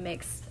Confucianism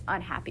makes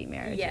unhappy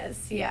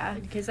marriages.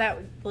 Because that,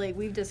 like,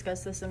 we've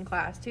discussed this in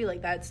class too. Like,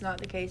 that's not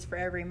the case for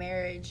every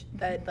marriage.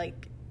 That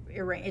like,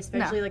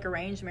 especially like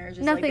arranged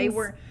marriages. Like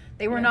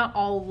they were not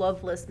all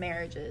loveless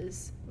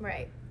marriages.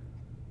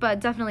 But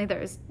definitely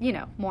there's, you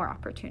know, more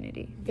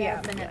opportunity.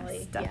 Definitely.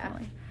 Yes,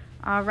 definitely.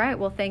 All right.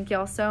 Well, thank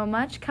y'all so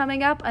much.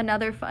 Coming up,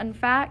 another fun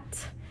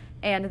fact,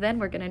 and then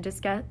we're going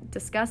to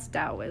discuss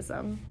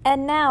Daoism.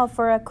 And now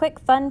for a quick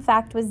fun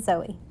fact with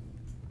Zoe.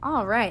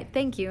 All right,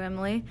 thank you,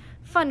 Emily.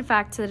 Fun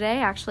fact today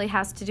actually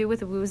has to do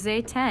with Wu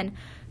Zetian.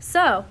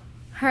 So,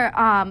 her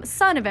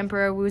son of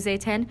Emperor Wu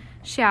Zetian,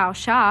 Xiao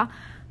Sha,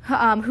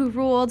 who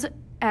ruled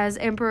as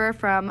emperor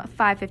from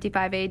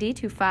 555 AD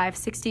to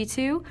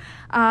 562,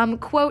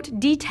 quote,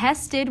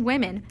 detested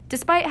women.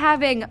 Despite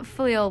having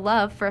filial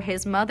love for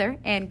his mother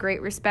and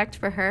great respect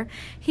for her,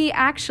 he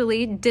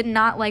actually did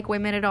not like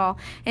women at all.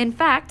 In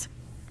fact,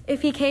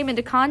 if he came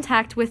into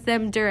contact with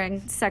them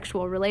during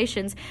sexual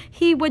relations,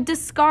 he would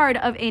discard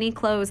of any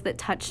clothes that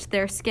touched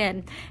their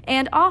skin,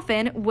 and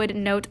often would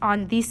note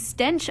on the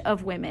stench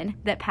of women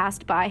that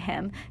passed by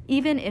him,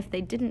 even if they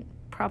didn't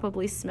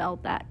probably smell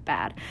that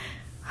bad.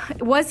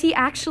 Was he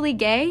actually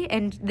gay,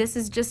 and this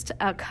is just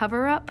a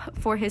cover-up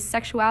for his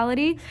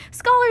sexuality?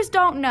 Scholars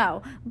don't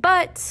know,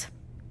 but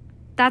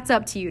that's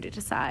up to you to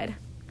decide.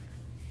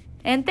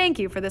 And thank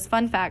you for this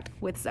fun fact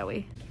with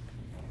Zoe.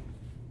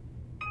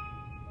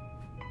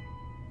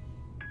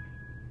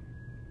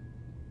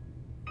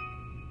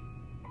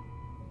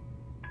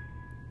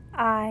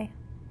 I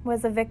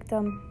was a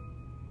victim.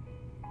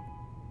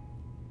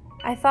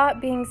 I thought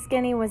being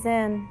skinny was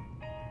in,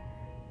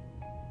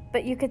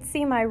 but you could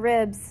see my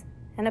ribs,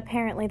 and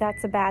apparently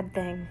that's a bad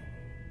thing.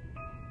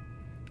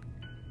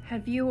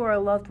 Have you or a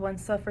loved one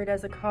suffered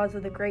as a cause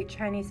of the Great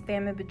Chinese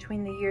Famine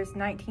between the years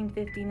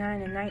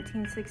 1959 and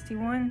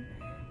 1961?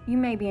 You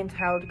may be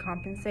entitled to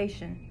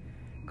compensation.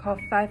 Call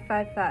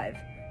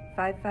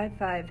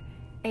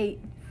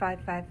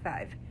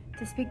 555-555-8555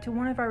 to speak to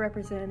one of our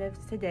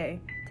representatives today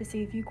to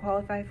see if you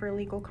qualify for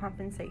legal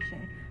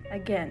compensation.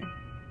 Again,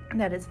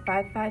 that is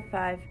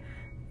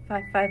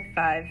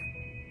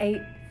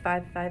 555-555-8555.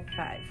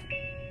 555.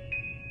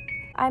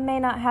 I may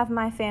not have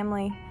my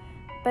family,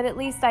 but at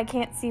least I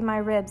can't see my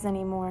ribs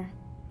anymore.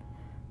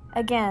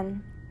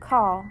 Again,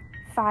 call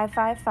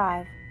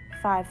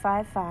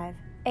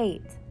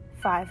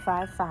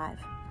 555-555-8555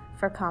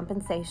 for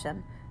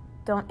compensation.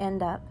 Don't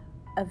end up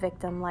a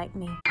victim like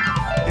me.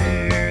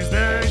 Here's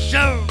the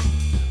show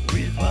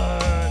with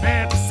one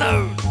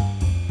episode.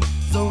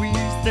 Zoe,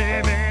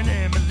 Sam, and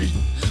Emily.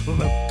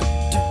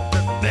 Welcome to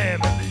the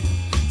family.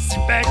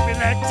 Sit back,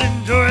 relax,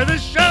 enjoy the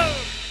show.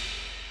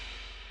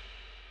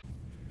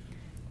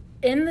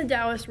 In the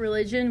Taoist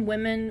religion,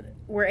 women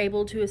were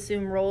able to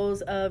assume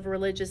roles of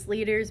religious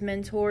leaders,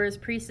 mentors,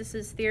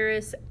 priestesses,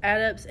 theorists,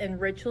 adepts,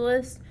 and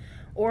ritualists,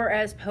 or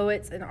as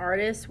poets and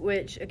artists,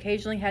 which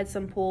occasionally had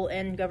some pull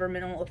in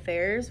governmental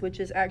affairs, which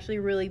is actually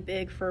really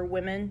big for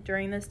women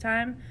during this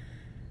time.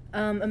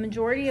 A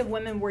majority of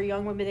women were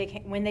young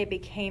when they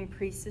became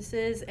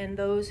priestesses, and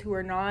those who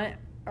are not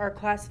are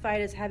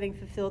classified as having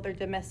fulfilled their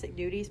domestic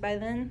duties by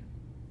then.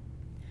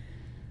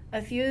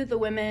 A few of the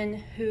women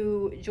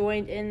who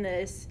joined in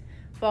this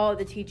followed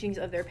the teachings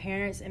of their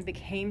parents and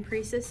became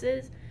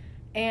priestesses.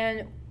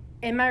 And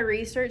in my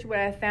research, what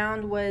I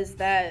found was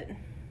that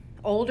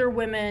older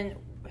women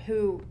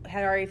who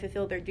had already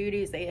fulfilled their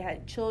duties, they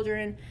had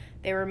children,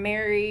 they were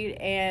married,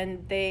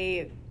 and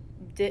they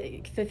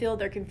fulfilled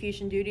their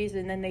Confucian duties,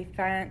 and then they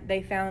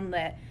found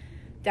that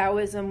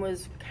Daoism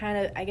was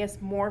kind of, I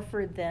guess, more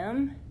for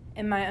them,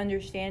 in my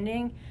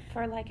understanding.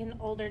 For like an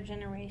older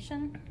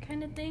generation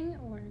kind of thing,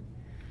 or?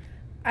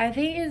 I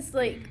think it's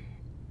like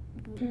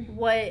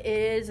what it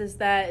is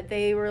that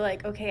they were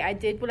like, okay, I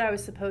did what I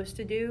was supposed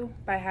to do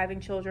by having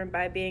children,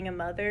 by being a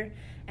mother,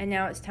 and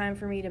now it's time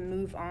for me to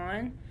move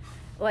on.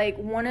 Like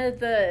in one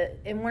of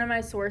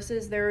my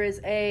sources, there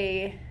is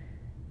I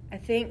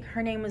think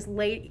her name was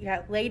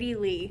Lady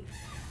Lee.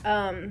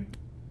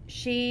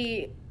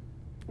 She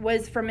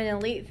was from an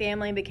elite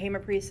family and became a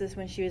priestess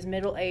when she was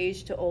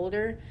middle-aged to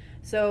older.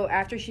 So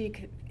after she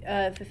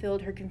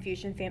fulfilled her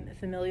Confucian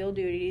familial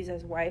duties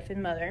as wife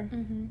and mother,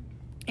 Mm-hmm.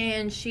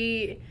 and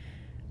she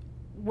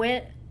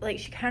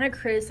kind of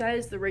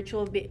criticized the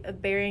ritual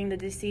of burying the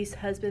deceased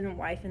husband and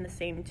wife in the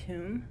same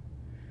tomb.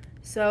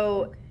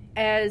 So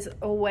as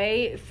a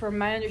way, from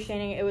my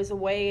understanding, it was a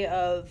way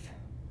of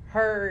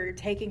her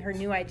taking her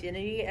new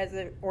identity as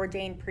an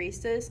ordained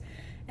priestess,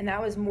 and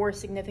that was more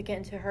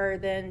significant to her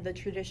than the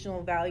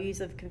traditional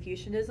values of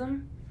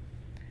Confucianism.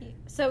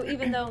 So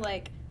even though,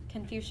 like,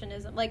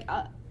 Confucianism, like,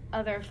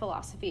 other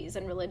philosophies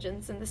and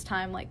religions in this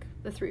time, like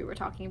the three we're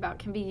talking about,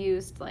 can be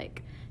used,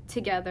 like,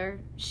 together,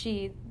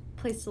 she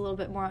placed a little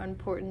bit more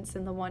importance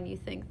in the one you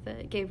think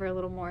that gave her a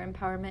little more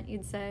empowerment,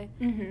 you'd say?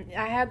 Mm-hmm.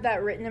 I have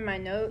that written in my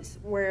notes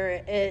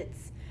where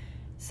it's,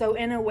 so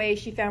in a way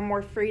she found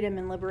more freedom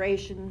and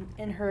liberation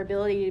in her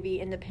ability to be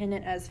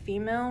independent as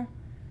female,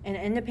 an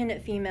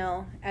independent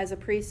female as a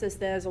priestess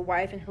than as a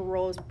wife, in her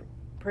role as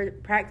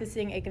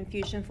practicing a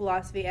Confucian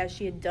philosophy as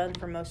she had done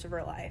for most of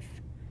her life.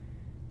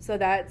 So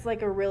that's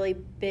like a really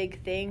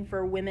big thing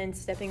for women,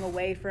 stepping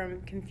away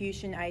from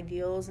Confucian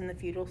ideals in the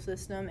feudal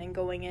system and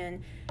going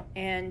in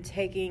and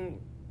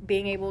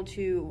being able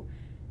to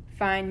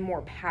find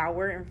more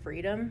power and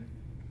freedom.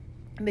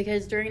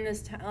 Because during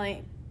this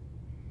time,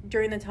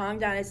 during the Tang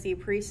Dynasty,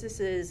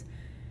 priestesses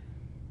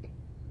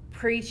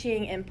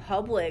preaching in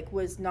public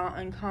was not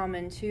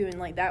uncommon too, and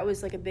like that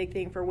was like a big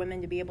thing for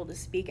women to be able to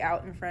speak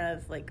out in front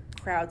of like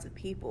crowds of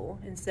people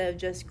instead of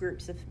just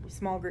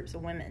small groups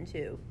of women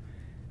too.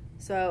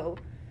 So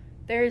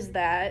there's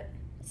that.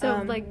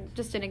 So, like,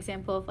 just an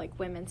example of, like,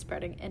 women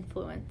spreading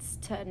influence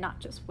to not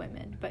just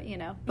women, but, you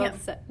know,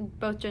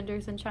 both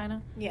genders in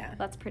China. Yeah.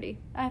 That's pretty,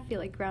 I feel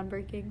like,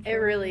 groundbreaking. It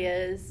really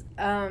is.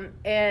 And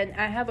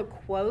I have a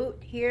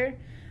quote here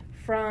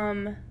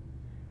from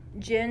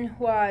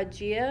Jinhua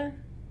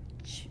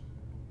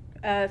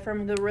Jia,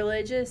 from the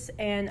religious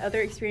and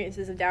other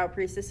experiences of Tao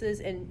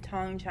priestesses in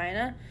Tang,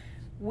 China.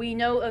 We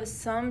know of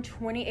some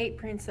 28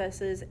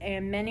 princesses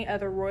and many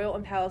other royal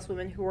and palace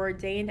women who were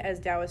ordained as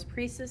Taoist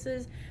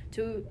priestesses.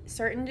 To a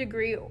certain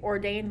degree,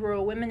 ordained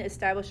royal women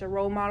established a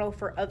role model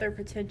for other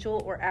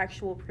potential or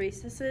actual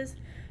priestesses.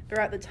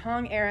 Throughout the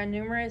Tang era,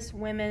 numerous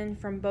women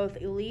from both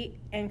elite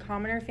and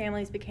commoner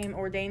families became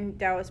ordained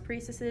Taoist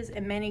priestesses,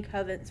 and many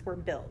convents were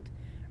built.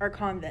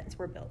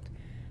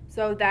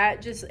 So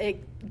that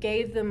it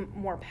gave them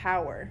more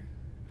power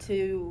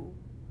to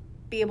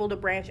be able to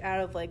branch out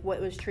of like what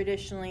was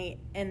traditionally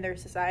in their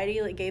society.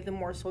 Like gave them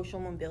more social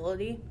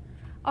mobility.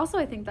 Also,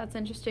 I think that's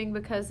interesting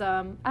because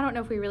I don't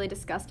know if we really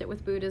discussed it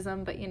with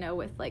Buddhism, but, you know,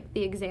 with, like,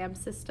 the exam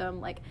system,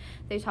 like,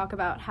 they talk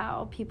about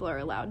how people are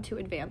allowed to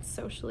advance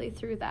socially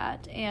through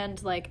that,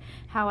 and, like,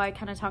 how I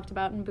kind of talked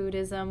about in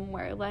Buddhism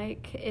where,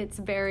 like, it's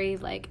very,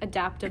 like,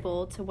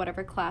 adaptable to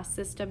whatever class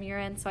system you're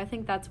in. So I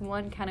think that's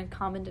one kind of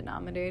common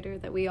denominator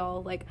that we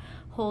all, like,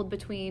 hold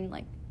between,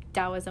 like,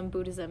 Taoism,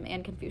 Buddhism,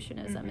 and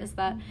Confucianism, is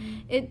that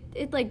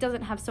it like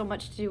doesn't have so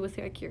much to do with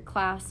like your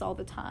class all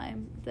the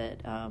time,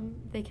 that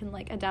they can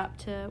like adapt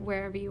to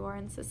wherever you are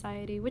in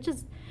society, which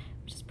is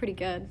which is pretty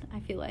good, I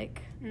feel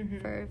like,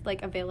 for,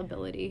 like,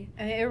 availability.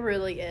 I mean, it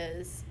really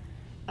is.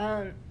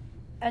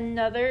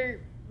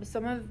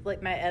 Some of,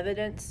 like, my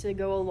evidence to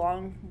go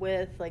along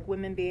with, like,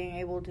 women being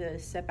able to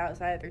step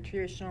outside of their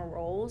traditional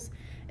roles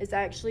is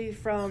actually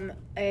from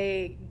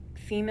a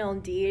female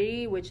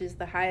deity, which is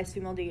the highest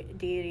female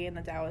deity in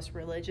the Taoist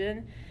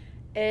religion.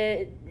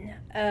 Shi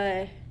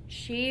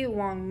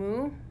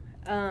Wangmu.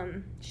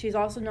 She's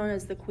also known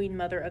as the Queen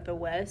Mother of the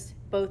West.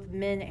 Both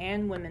men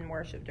and women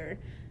worshipped her.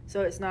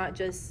 So it's not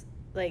just,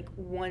 like,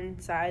 one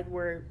side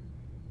where,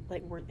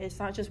 like, it's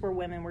not just where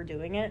women were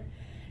doing it.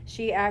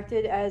 She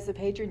acted as the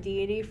patron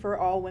deity for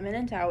all women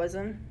in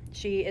Taoism.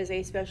 She is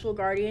a special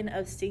guardian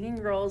of singing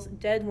girls,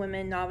 dead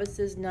women,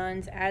 novices,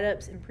 nuns,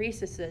 adepts, and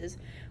priestesses,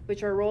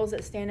 which are roles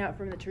that stand out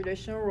from the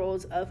traditional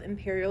roles of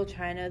imperial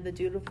China: the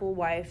dutiful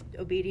wife,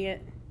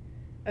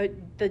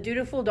 the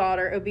dutiful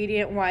daughter,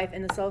 obedient wife,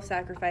 and the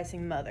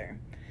self-sacrificing mother.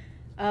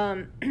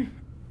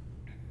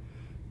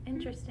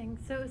 Interesting.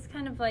 So it's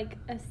kind of like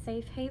a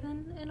safe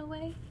haven in a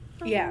way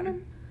for Yeah.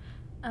 women.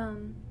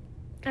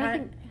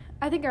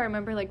 I think I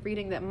remember, like,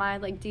 reading that my,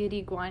 like,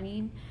 deity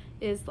Guanyin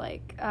is,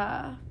 like,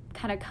 kind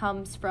of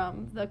comes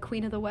from the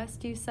Queen of the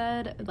West, you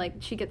said. Like,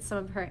 she gets some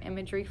of her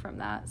imagery from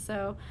that.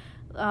 So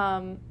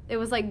it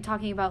was, like,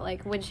 talking about,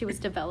 like, when she was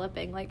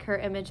developing, like, her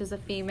image as a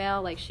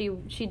female, like, she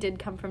did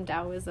come from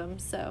Daoism.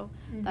 So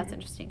that's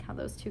interesting how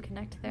those two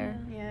connect there.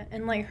 Yeah,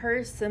 and, like,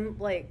 her symbols,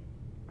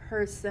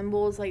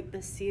 like,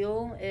 the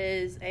seal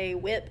is a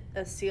whip,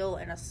 a seal,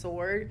 and a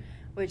sword,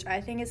 which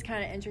I think is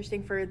kind of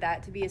interesting for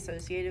that to be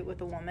associated with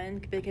a woman,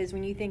 because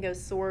when you think of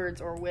swords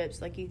or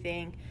whips, like, you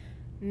think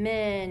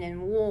men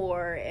and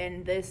war,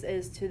 and this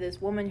is to this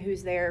woman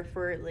who's there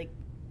for, like,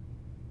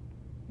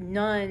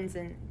 nuns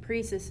and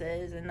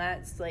priestesses, and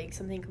that's, like,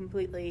 something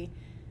completely,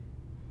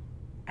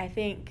 I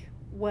think,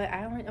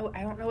 I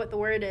don't know what the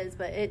word is,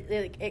 but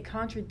it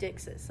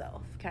contradicts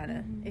itself, kind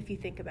of, if you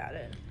think about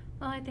it.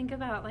 Well, I think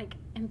about, like,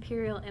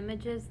 imperial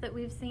images that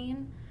we've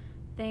seen,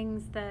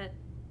 things that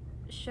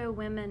show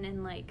women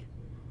in, like,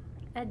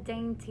 a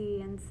dainty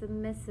and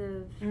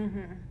submissive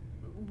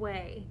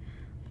way.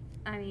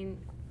 I mean,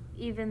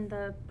 even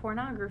the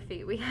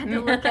pornography we had to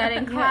look at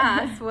in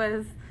class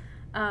was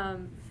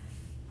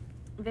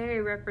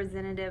very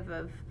representative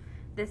of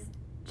this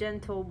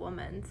gentle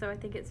woman. So I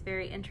think it's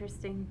very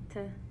interesting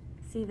to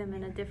see them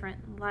in a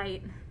different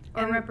light,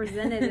 or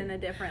represented in a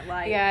different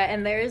light. Yeah,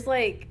 and there's,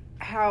 like,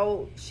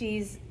 how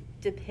she's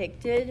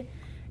depicted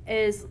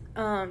is,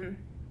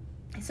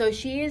 so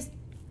she is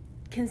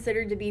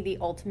considered to be the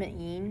ultimate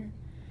yin,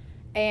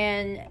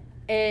 and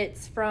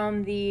it's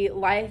from the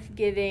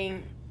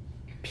life-giving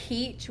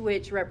peach,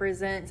 which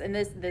represents, and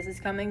this is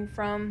coming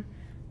from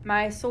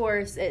my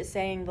source, it's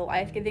saying the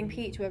life-giving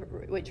peach,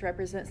 which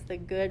represents the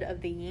good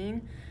of the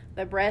yin,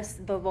 the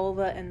breast, the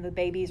vulva, and the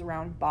baby's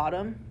round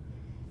bottom.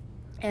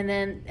 And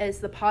then it's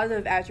the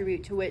positive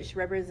attribute, to which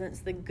represents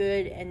the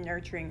good and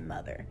nurturing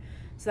mother.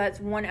 So that's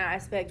one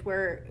aspect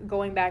where,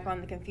 going back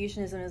on the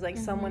Confucianism, is like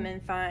some women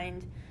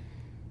find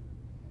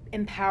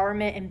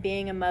empowerment in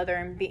being a mother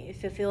and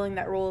fulfilling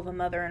that role of a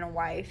mother and a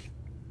wife.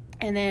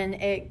 And then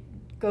it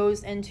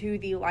goes into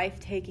the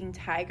life-taking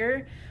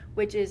tiger,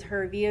 which is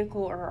her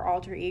vehicle or her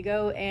alter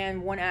ego.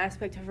 And one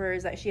aspect of her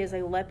is that she has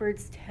a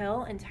leopard's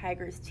tail and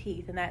tiger's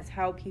teeth, and that's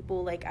how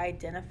people, like,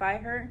 identify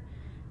her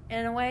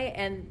in a way.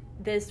 And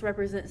this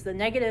represents the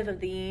negative of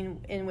the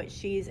yin, in which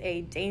she's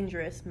a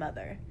dangerous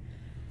mother.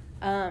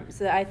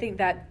 So I think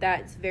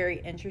that's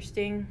very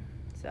interesting.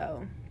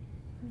 So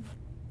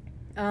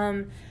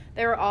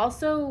there are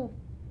also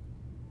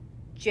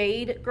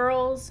jade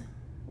girls,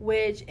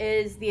 which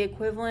is the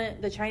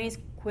Chinese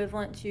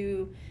equivalent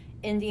to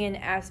Indian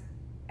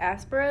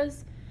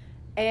asperas,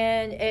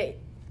 and it,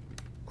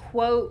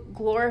 quote,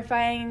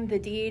 glorifying the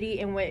deity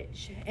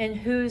in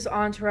whose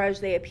entourage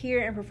they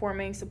appear and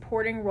performing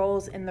supporting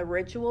roles in the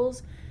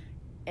rituals,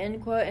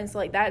 end quote. And so,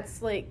 like,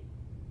 that's, like,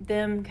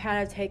 them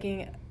kind of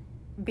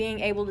being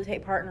able to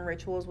take part in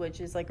rituals, which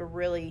is, like, a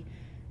really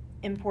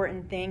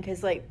important thing,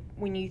 because, like,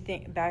 when you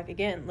think back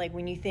again, like,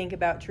 when you think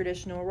about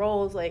traditional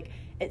roles, like,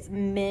 it's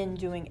men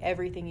doing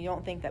everything. You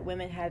don't think that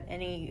women have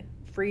any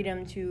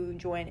freedom to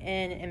join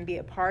in and be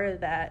a part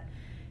of that.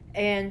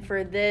 And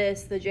for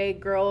this, the Jade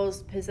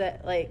girls possess,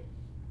 like,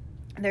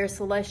 they're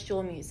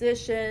celestial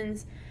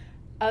musicians.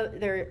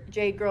 They're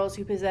Jade girls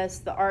who possess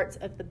the arts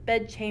of the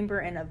bedchamber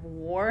and of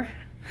war.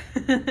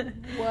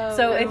 Whoa.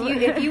 So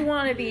if you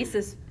want to be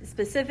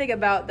specific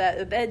about that,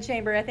 the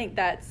bedchamber, I think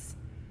that's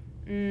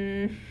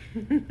The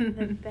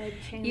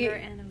bedchamber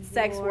and a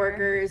sex war.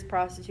 workers,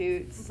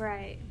 prostitutes.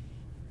 Right.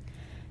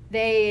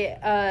 They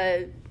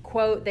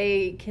quote,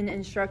 they can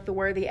instruct the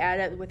worthy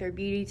adept with their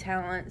beauty,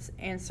 talents,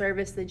 and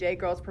service. The Jade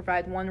girls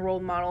provide one role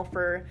model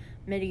for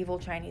medieval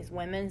Chinese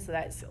women. So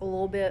that's a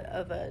little bit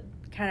of a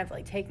kind of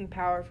like taking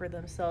power for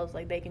themselves.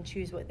 Like, they can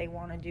choose what they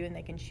want to do, and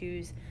they can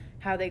choose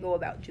how they go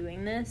about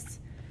doing this.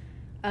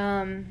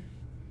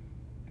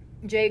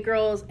 Jade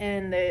girls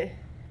and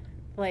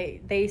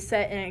they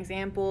set an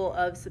example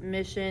of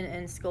submission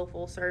and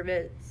skillful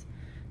service.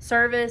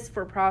 service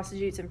for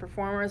prostitutes and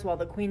performers, while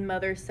the Queen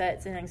Mother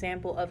sets an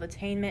example of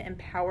attainment and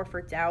power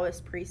for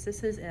Taoist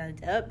priestesses and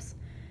adepts.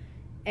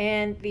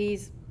 And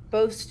these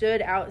both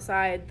stood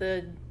outside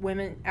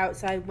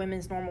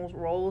women's normal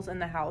roles in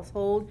the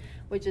household,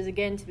 which is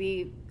again to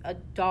be a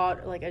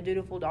daughter, like a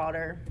dutiful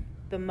daughter,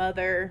 the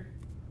mother,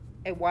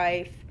 a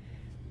wife,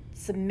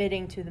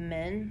 submitting to the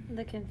men.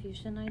 The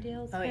Confucian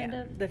ideals, kind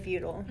of. The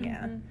feudal,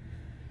 Mm-hmm.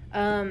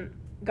 yeah.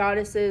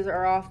 Goddesses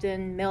are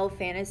often male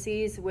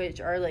fantasies,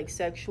 which are like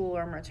sexual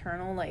or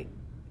maternal,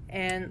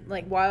 and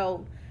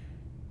while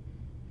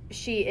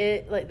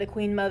the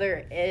Queen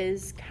Mother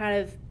is kind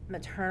of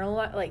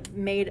maternal,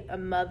 made a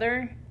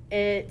mother,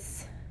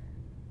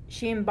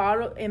 she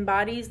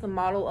embodies the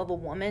model of a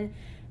woman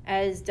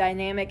as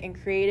dynamic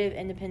and creative,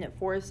 independent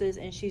forces,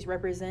 and she's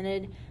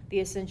represented the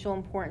essential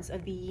importance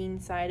of the yin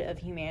side of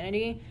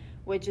humanity,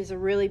 which is a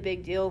really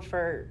big deal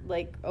for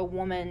a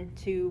woman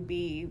to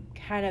be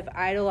kind of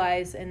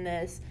idolized in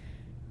this.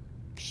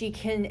 She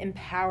can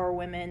empower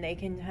women. They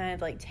can kind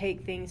of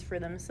take things for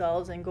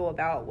themselves and go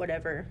about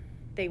whatever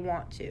they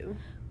want to.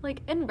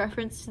 In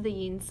reference to the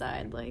yin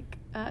side,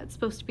 it's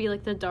supposed to be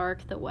the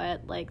dark, the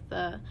wet,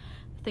 the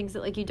things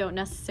that you don't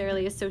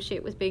necessarily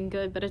associate with being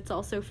good, but it's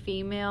also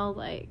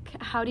female.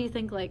 How do you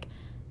think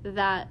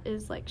that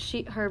is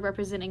her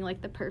representing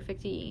the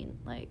perfect yin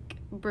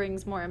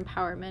brings more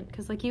empowerment?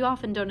 Because you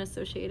often don't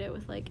associate it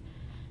with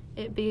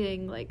it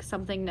being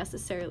something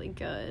necessarily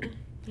good,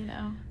 you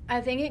know?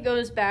 I think it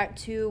goes back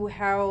to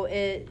how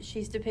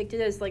she's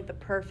depicted as the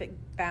perfect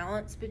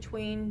balance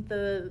between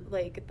the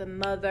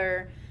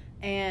mother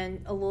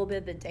and a little bit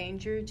of the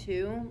danger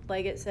too.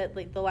 It said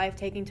the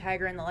life-taking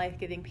tiger and the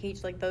life-giving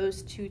peach,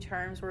 those two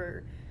terms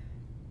were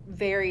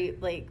very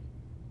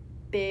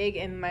big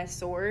in my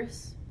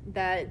source,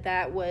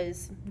 that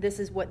was, this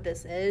is what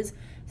this is.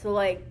 So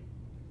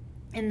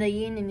in the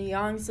yin and the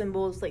yang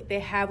symbols, they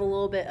have a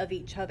little bit of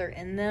each other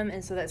in them,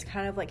 and so that's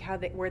kind of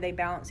where they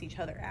balance each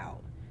other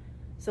out.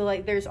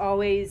 So there's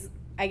always,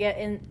 I guess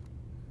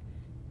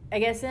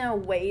in a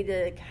way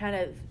to kind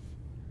of,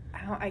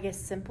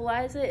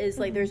 symbolize it is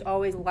there's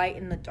always light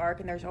in the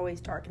dark, and there's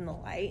always dark in the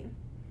light,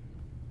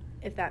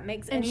 if that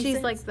makes any sense.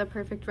 And she's the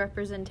perfect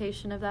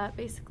representation of that,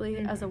 basically,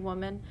 as a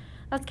woman.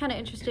 That's kind of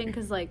interesting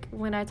because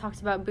when I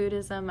talked about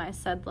Buddhism, I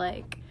said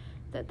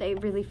that they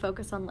really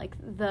focus on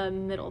the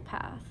middle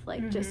path,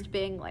 just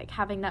being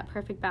having that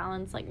perfect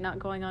balance, not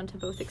going on to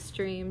both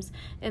extremes,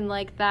 and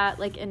that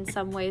in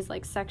some ways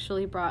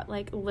sexually brought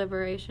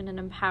liberation and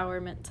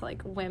empowerment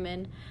to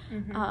women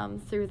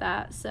through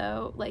that.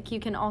 So you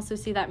can also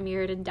see that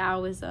mirrored in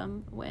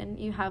Daoism when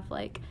you have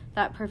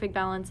that perfect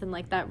balance and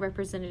that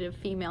representative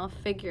female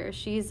figure.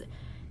 She's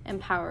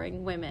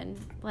empowering women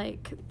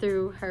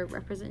through her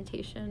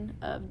representation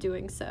of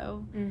doing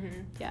so.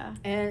 Yeah.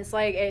 And it's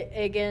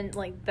again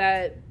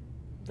that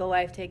the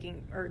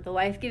life-taking or the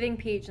life-giving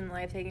peach and the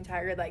life-taking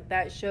tiger,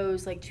 that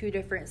shows two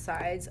different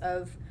sides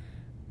of,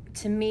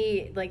 to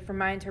me, from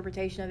my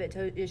interpretation of it,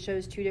 it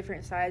shows two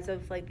different sides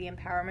of the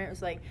empowerment.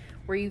 It was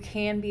where you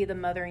can be the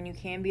mother and you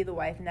can be the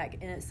wife, and that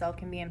in itself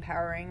can be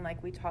empowering,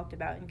 we talked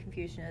about in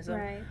Confucianism.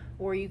 Right.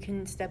 Or you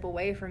can step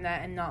away from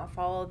that and not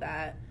follow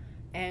that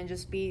and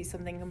just be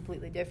something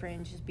completely different,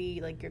 and just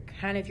be you're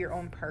kind of your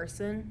own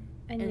person,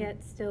 and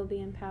yet still be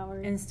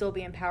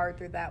empowered,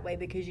 through that way,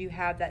 because you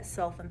have that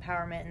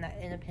self-empowerment and that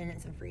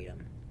independence and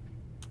freedom.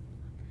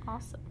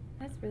 Awesome.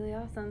 That's really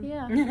awesome.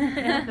 Yeah,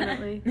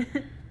 definitely.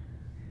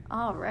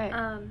 All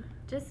right.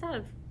 Just out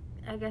of,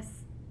 I guess,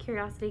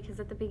 curiosity, because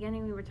at the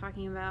beginning we were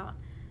talking about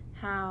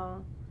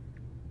how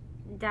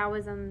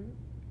Daoism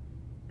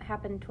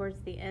happened towards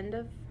the end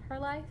of her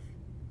life.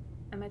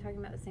 Am I talking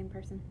about the same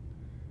person?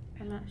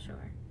 I'm not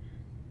sure.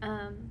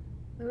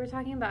 We were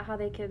talking about how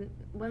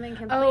women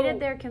completed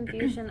their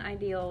Confucian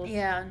ideals,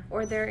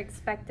 or their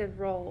expected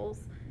roles,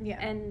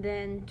 and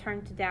then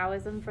turned to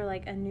Taoism for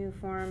a new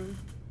form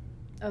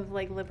of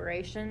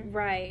liberation.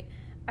 Right.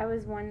 I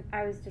was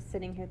just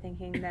sitting here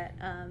thinking that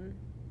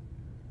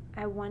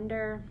I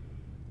wonder,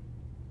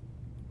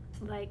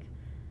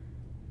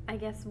 I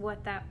guess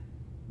what that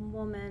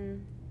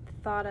woman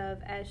thought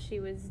of as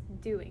she was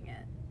doing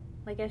it.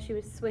 As she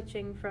was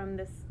switching from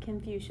this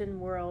Confucian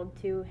world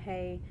to,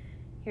 hey,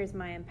 here's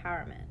my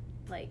empowerment.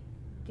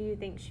 Do you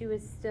think she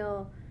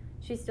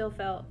still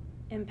felt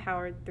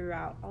empowered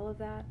throughout all of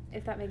that,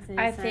 if that makes any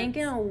sense? I think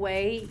in a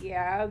way,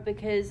 yeah,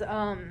 because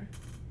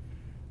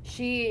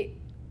she,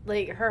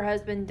 her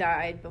husband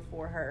died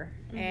before her,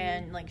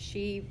 and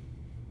she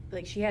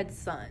had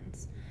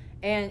sons.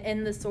 And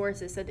in the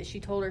source, it said that she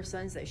told her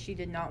sons that she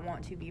did not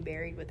want to be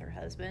buried with her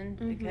husband,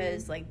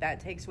 because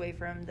that takes away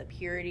from the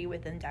purity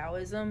within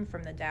Taoism,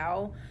 from the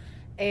Tao.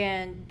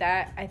 And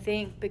that, I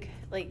think,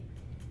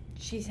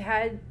 she's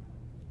had,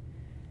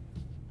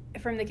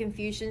 from the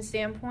Confucian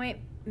standpoint,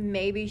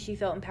 maybe she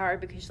felt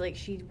empowered because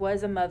she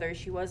was a mother,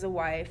 she was a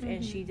wife,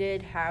 and she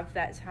did have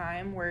that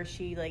time where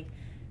she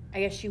I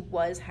guess she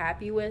was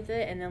happy with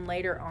it. And then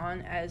later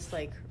on, as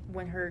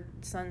when her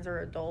sons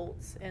are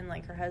adults and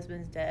her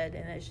husband's dead,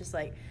 and it's just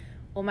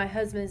well, my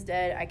husband's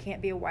dead, I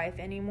can't be a wife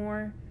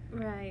anymore.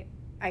 Right.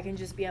 I can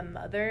just be a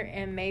mother.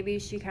 And maybe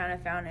she kind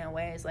of found in a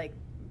way is like,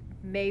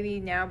 maybe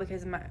now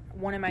because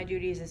one of my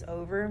duties is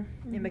over,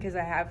 and because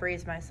I have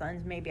raised my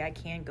sons, maybe I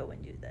can go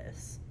and do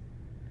this.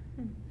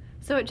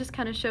 So it just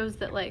kind of shows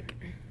that, like,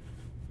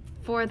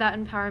 for that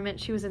empowerment,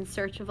 she was in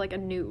search of, like, a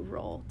new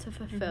role to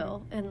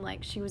fulfill. And,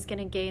 like, she was going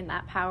to gain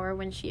that power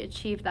when she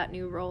achieved that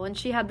new role. And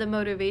she had the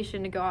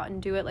motivation to go out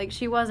and do it. Like,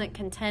 she wasn't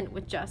content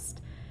with just,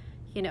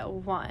 you know,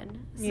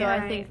 one. So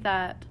I think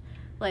that,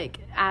 like,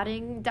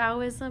 adding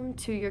Daoism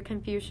to your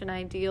Confucian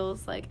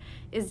ideals, like,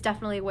 is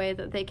definitely a way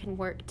that they can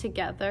work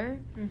together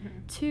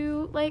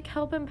to, like,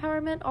 help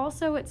empowerment.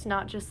 Also, it's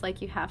not just,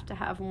 like, you have to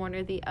have one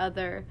or the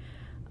other.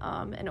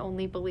 And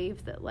only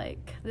believe that,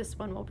 like, this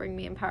one will bring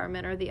me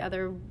empowerment or the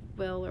other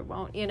will or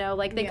won't, you know,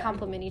 like, they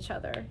complement each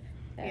other.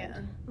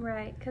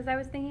 Right, because I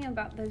was thinking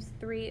about those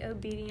 3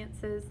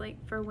 obediences, like,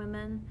 for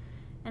women,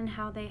 and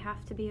how they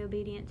have to be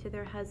obedient to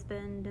their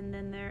husband, and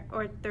then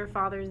their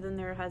fathers, then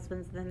their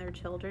husbands, then their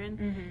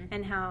children,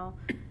 and how,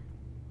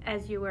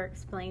 as you were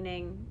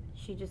explaining,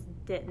 she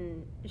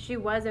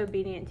was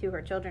obedient to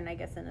her children, I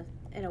guess,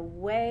 in a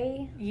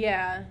way.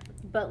 Yeah.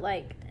 But,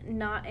 like,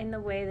 not in the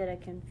way that a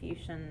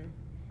Confucian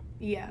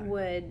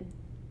would,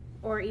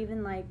 or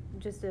even like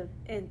just a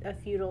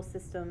feudal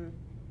system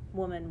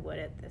woman would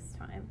at this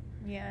time.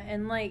 Yeah,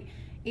 and like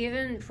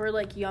even for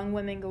like young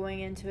women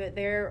going into it,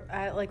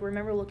 I like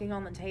remember looking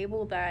on the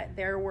table that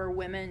there were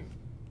women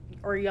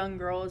or young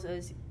girls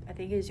as I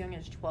think as young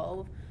as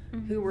 12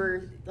 who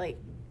were like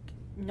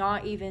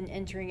not even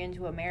entering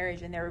into a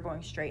marriage, and they were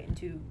going straight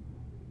into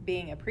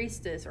being a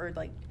priestess or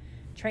like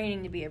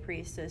training to be a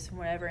priestess and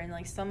whatever. And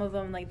like some of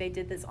them, like they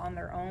did this on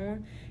their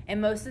own,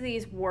 and most of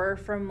these were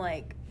from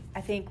like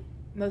I think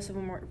most of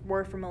them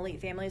were from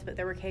elite families, but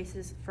there were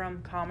cases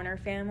from commoner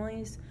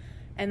families.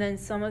 And then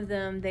some of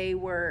them, they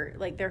were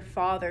like their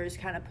fathers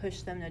kind of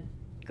pushed them to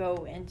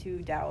go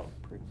into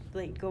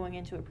like going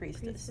into a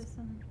priestess.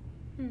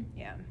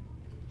 Yeah.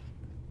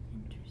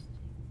 Interesting.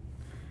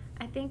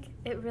 I think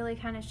it really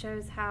kind of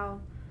shows how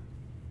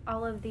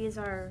all of these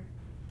are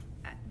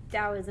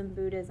Taoism,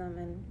 Buddhism,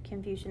 and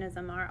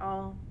Confucianism are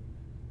all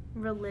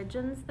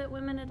religions that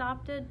women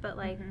adopted, but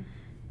like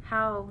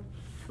how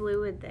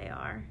fluid they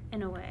are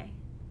in a way.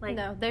 Like,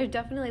 no, they're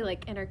definitely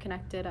like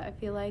interconnected, I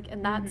feel like,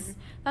 and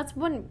that's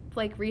one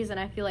like reason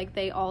I feel like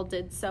they all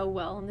did so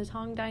well in the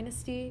Tang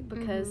Dynasty,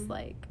 because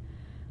like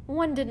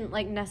one didn't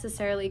like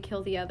necessarily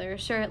kill the other.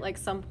 Sure, at like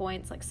some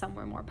points like some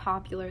were more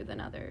popular than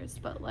others,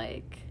 but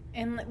like,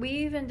 and we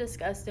even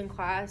discussed in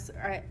class,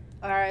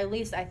 or at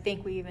least I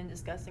think we even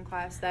discussed in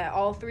class, that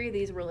all 3 of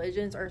these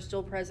religions are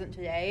still present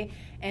today,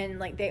 and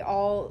like they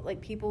all, like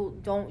people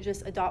don't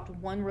just adopt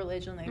one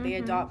religion, like they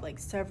adopt like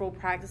several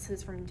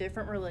practices from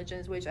different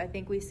religions, which I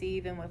think we see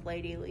even with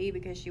Lady Li,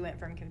 because she went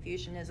from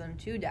Confucianism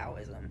to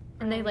Taoism.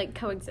 And they like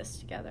coexist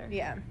together.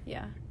 Yeah.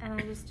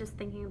 And I was just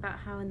thinking about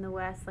how in the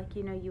West, like,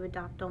 you know, you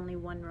adopt only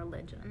one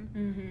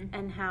religion,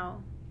 and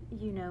how,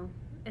 you know,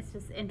 it's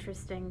just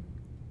interesting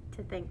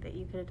to think that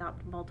you could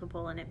adopt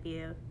multiple and it be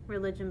a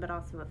religion but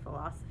also a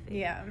philosophy.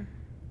 Yeah.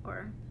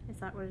 Or is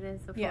that what it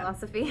is? A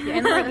philosophy? Yeah.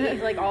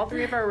 And like all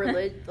three of our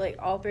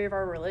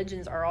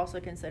religions are also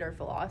considered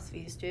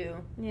philosophies too.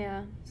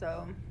 Yeah.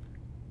 So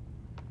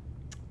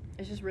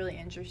it's just really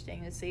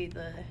interesting to see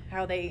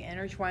how they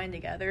intertwine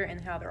together and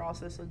how they're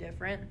also so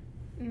different.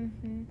 So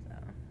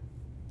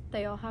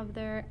they all have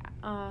their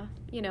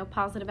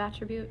positive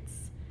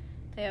attributes.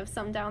 They have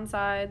some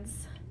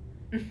downsides.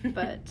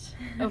 But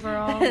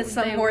overall,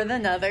 some more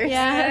than others.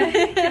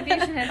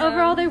 Yeah.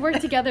 Overall, they work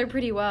together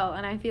pretty well,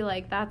 and I feel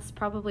like that's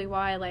probably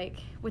why, like,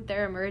 with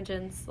their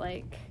emergence,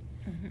 like,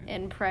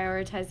 in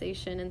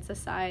prioritization in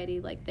society,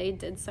 like, they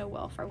did so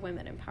well for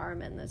women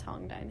empowerment in the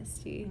Tang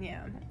Dynasty.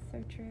 Yeah. That's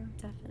so true.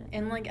 Definitely.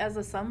 And, like, as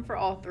a sum for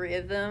all 3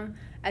 of them,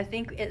 I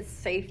think it's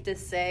safe to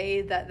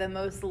say that the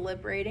most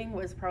liberating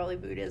was probably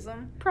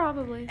Buddhism.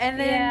 Probably. And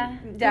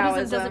then Daoism.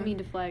 Buddhism doesn't mean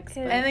to flex.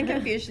 But. And then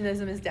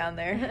Confucianism is down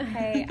there.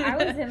 Hey, I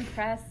was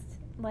impressed,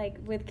 like,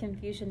 with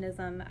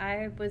Confucianism.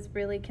 I was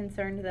really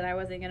concerned that I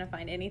wasn't going to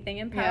find anything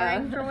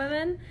empowering for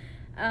women.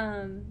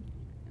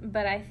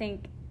 But I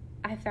think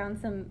I found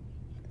some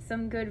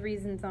good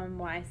reasons on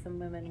why some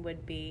women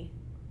would be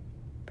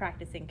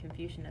practicing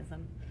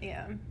Confucianism.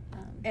 Yeah.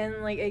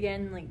 And, like,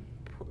 again,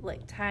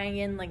 like tying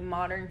in, like,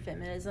 modern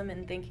feminism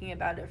and thinking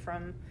about it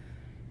from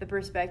the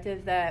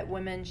perspective that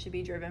women should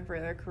be driven for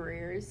their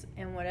careers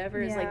and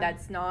whatever is, like,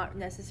 that's not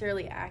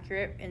necessarily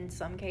accurate in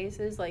some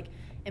cases. Like,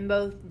 in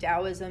both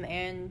Daoism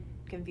and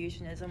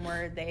Confucianism,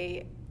 where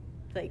they,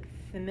 like,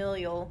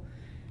 familial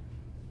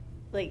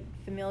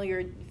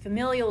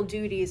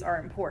duties are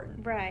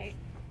important. Right.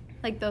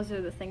 Like, those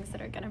are the things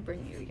that are going to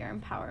bring you your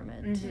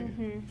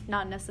empowerment.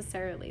 Not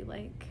necessarily,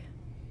 like,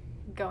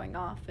 going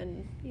off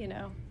and,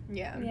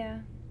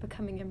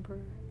 becoming emperor.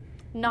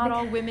 Not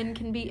all women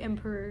can be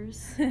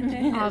emperors,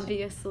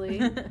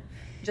 obviously.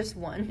 Just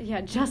one. Yeah,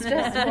 just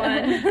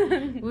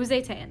one. Wu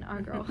Zetian,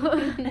 our girl.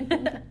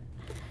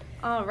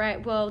 All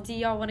right, well, do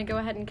y'all want to go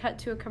ahead and cut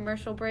to a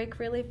commercial break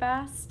really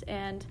fast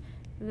and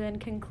then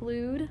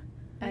conclude?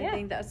 I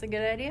think that's a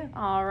good idea.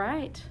 All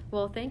right.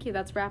 Well, thank you.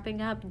 That's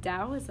wrapping up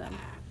Daoism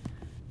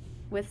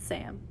with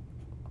Sam.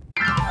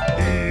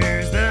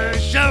 Here's the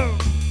show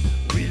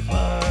with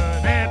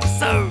one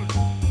episode.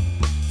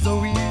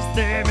 Zoe,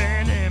 Sam,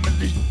 and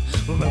Emily.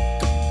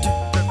 Welcome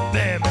to the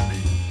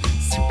family.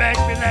 Sit back,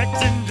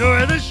 relax,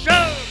 enjoy the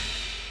show.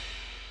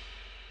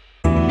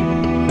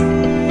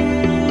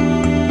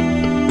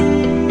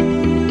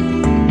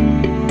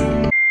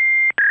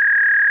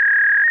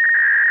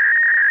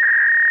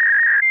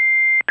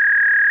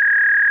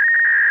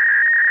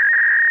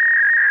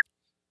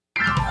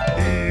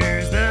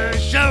 Here's the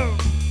show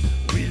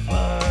with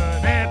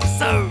one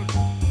episode.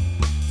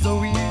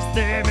 Zoe,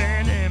 Sam,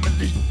 and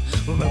Emily.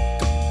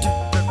 Welcome to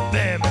the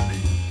family.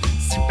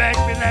 Sit back,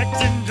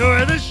 relax,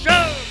 enjoy the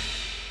show.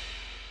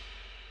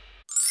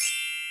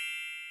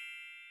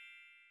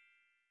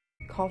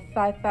 Call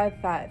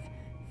 555.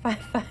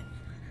 55.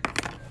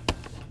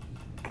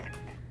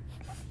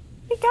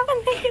 We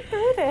gotta make it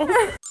through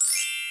this.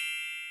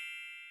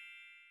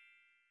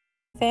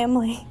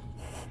 Family.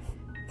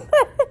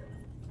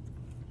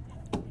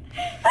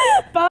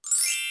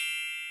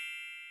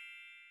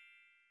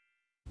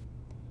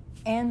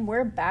 And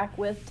we're back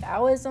with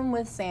Taoism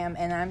with Sam,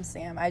 and I'm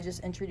Sam. I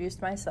just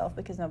introduced myself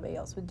because nobody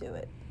else would do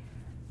it.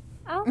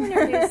 I'll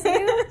introduce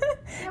you.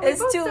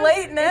 It's too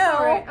late now. It's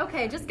all right.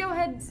 Okay, just go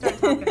ahead and start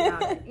talking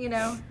about it, you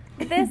know.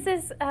 This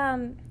is,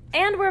 and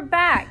we're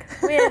back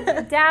with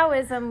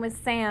Daoism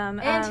with Sam.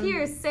 And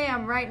here's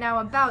Sam right now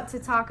about to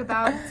talk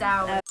about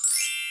Daoism.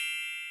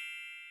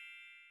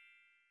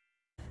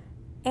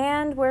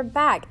 And we're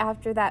back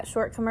after that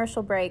short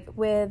commercial break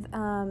with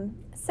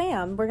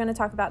Sam. We're going to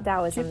talk about You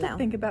Daoism have to now.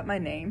 think about my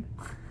name.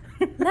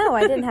 No,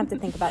 I didn't have to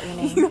think about your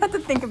name. You have to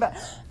think about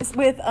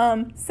with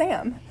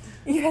Sam.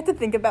 You have to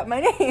think about my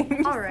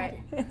name. All right.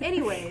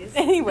 Anyways.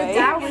 Anyway.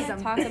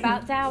 Daoism. Talk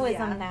about Daoism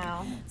Yeah.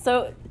 now.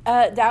 So,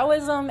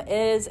 Taoism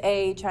is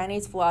a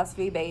Chinese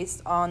philosophy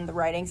based on the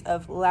writings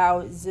of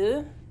Lao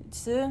Tzu.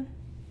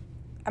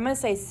 I'm going to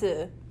say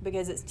Tzu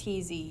because it's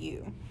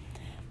TZU.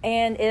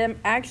 And it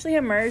actually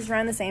emerged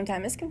around the same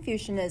time as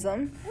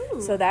Confucianism.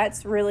 Ooh. So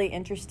that's really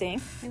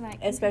interesting, We like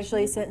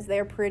especially since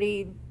they're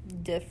pretty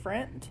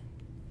different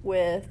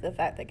with the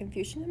fact that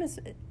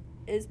Confucianism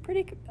is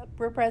pretty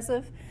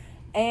repressive.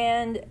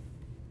 And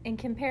In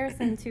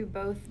comparison to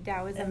both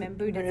Taoism and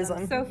Buddhism,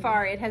 Buddhism. so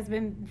far it has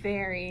been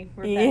very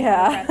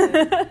yeah.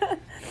 repressive.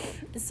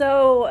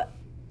 So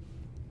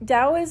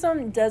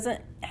Taoism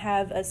doesn't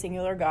have a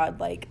singular god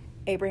like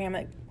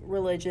Abrahamic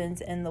religions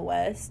in the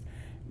West.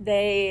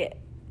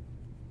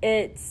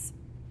 It's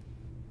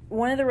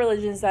one of the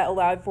religions that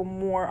allowed for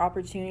more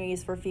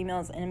opportunities for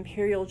females in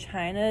imperial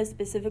China,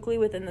 specifically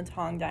within the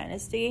Tang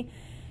Dynasty.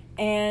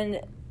 And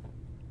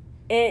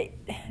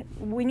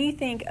when you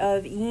think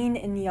of yin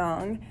and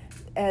yang,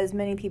 as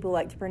many people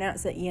like to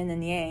pronounce it, yin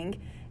and yang,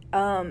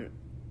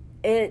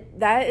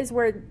 that is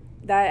where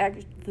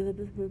that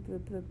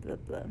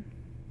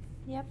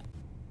Yep.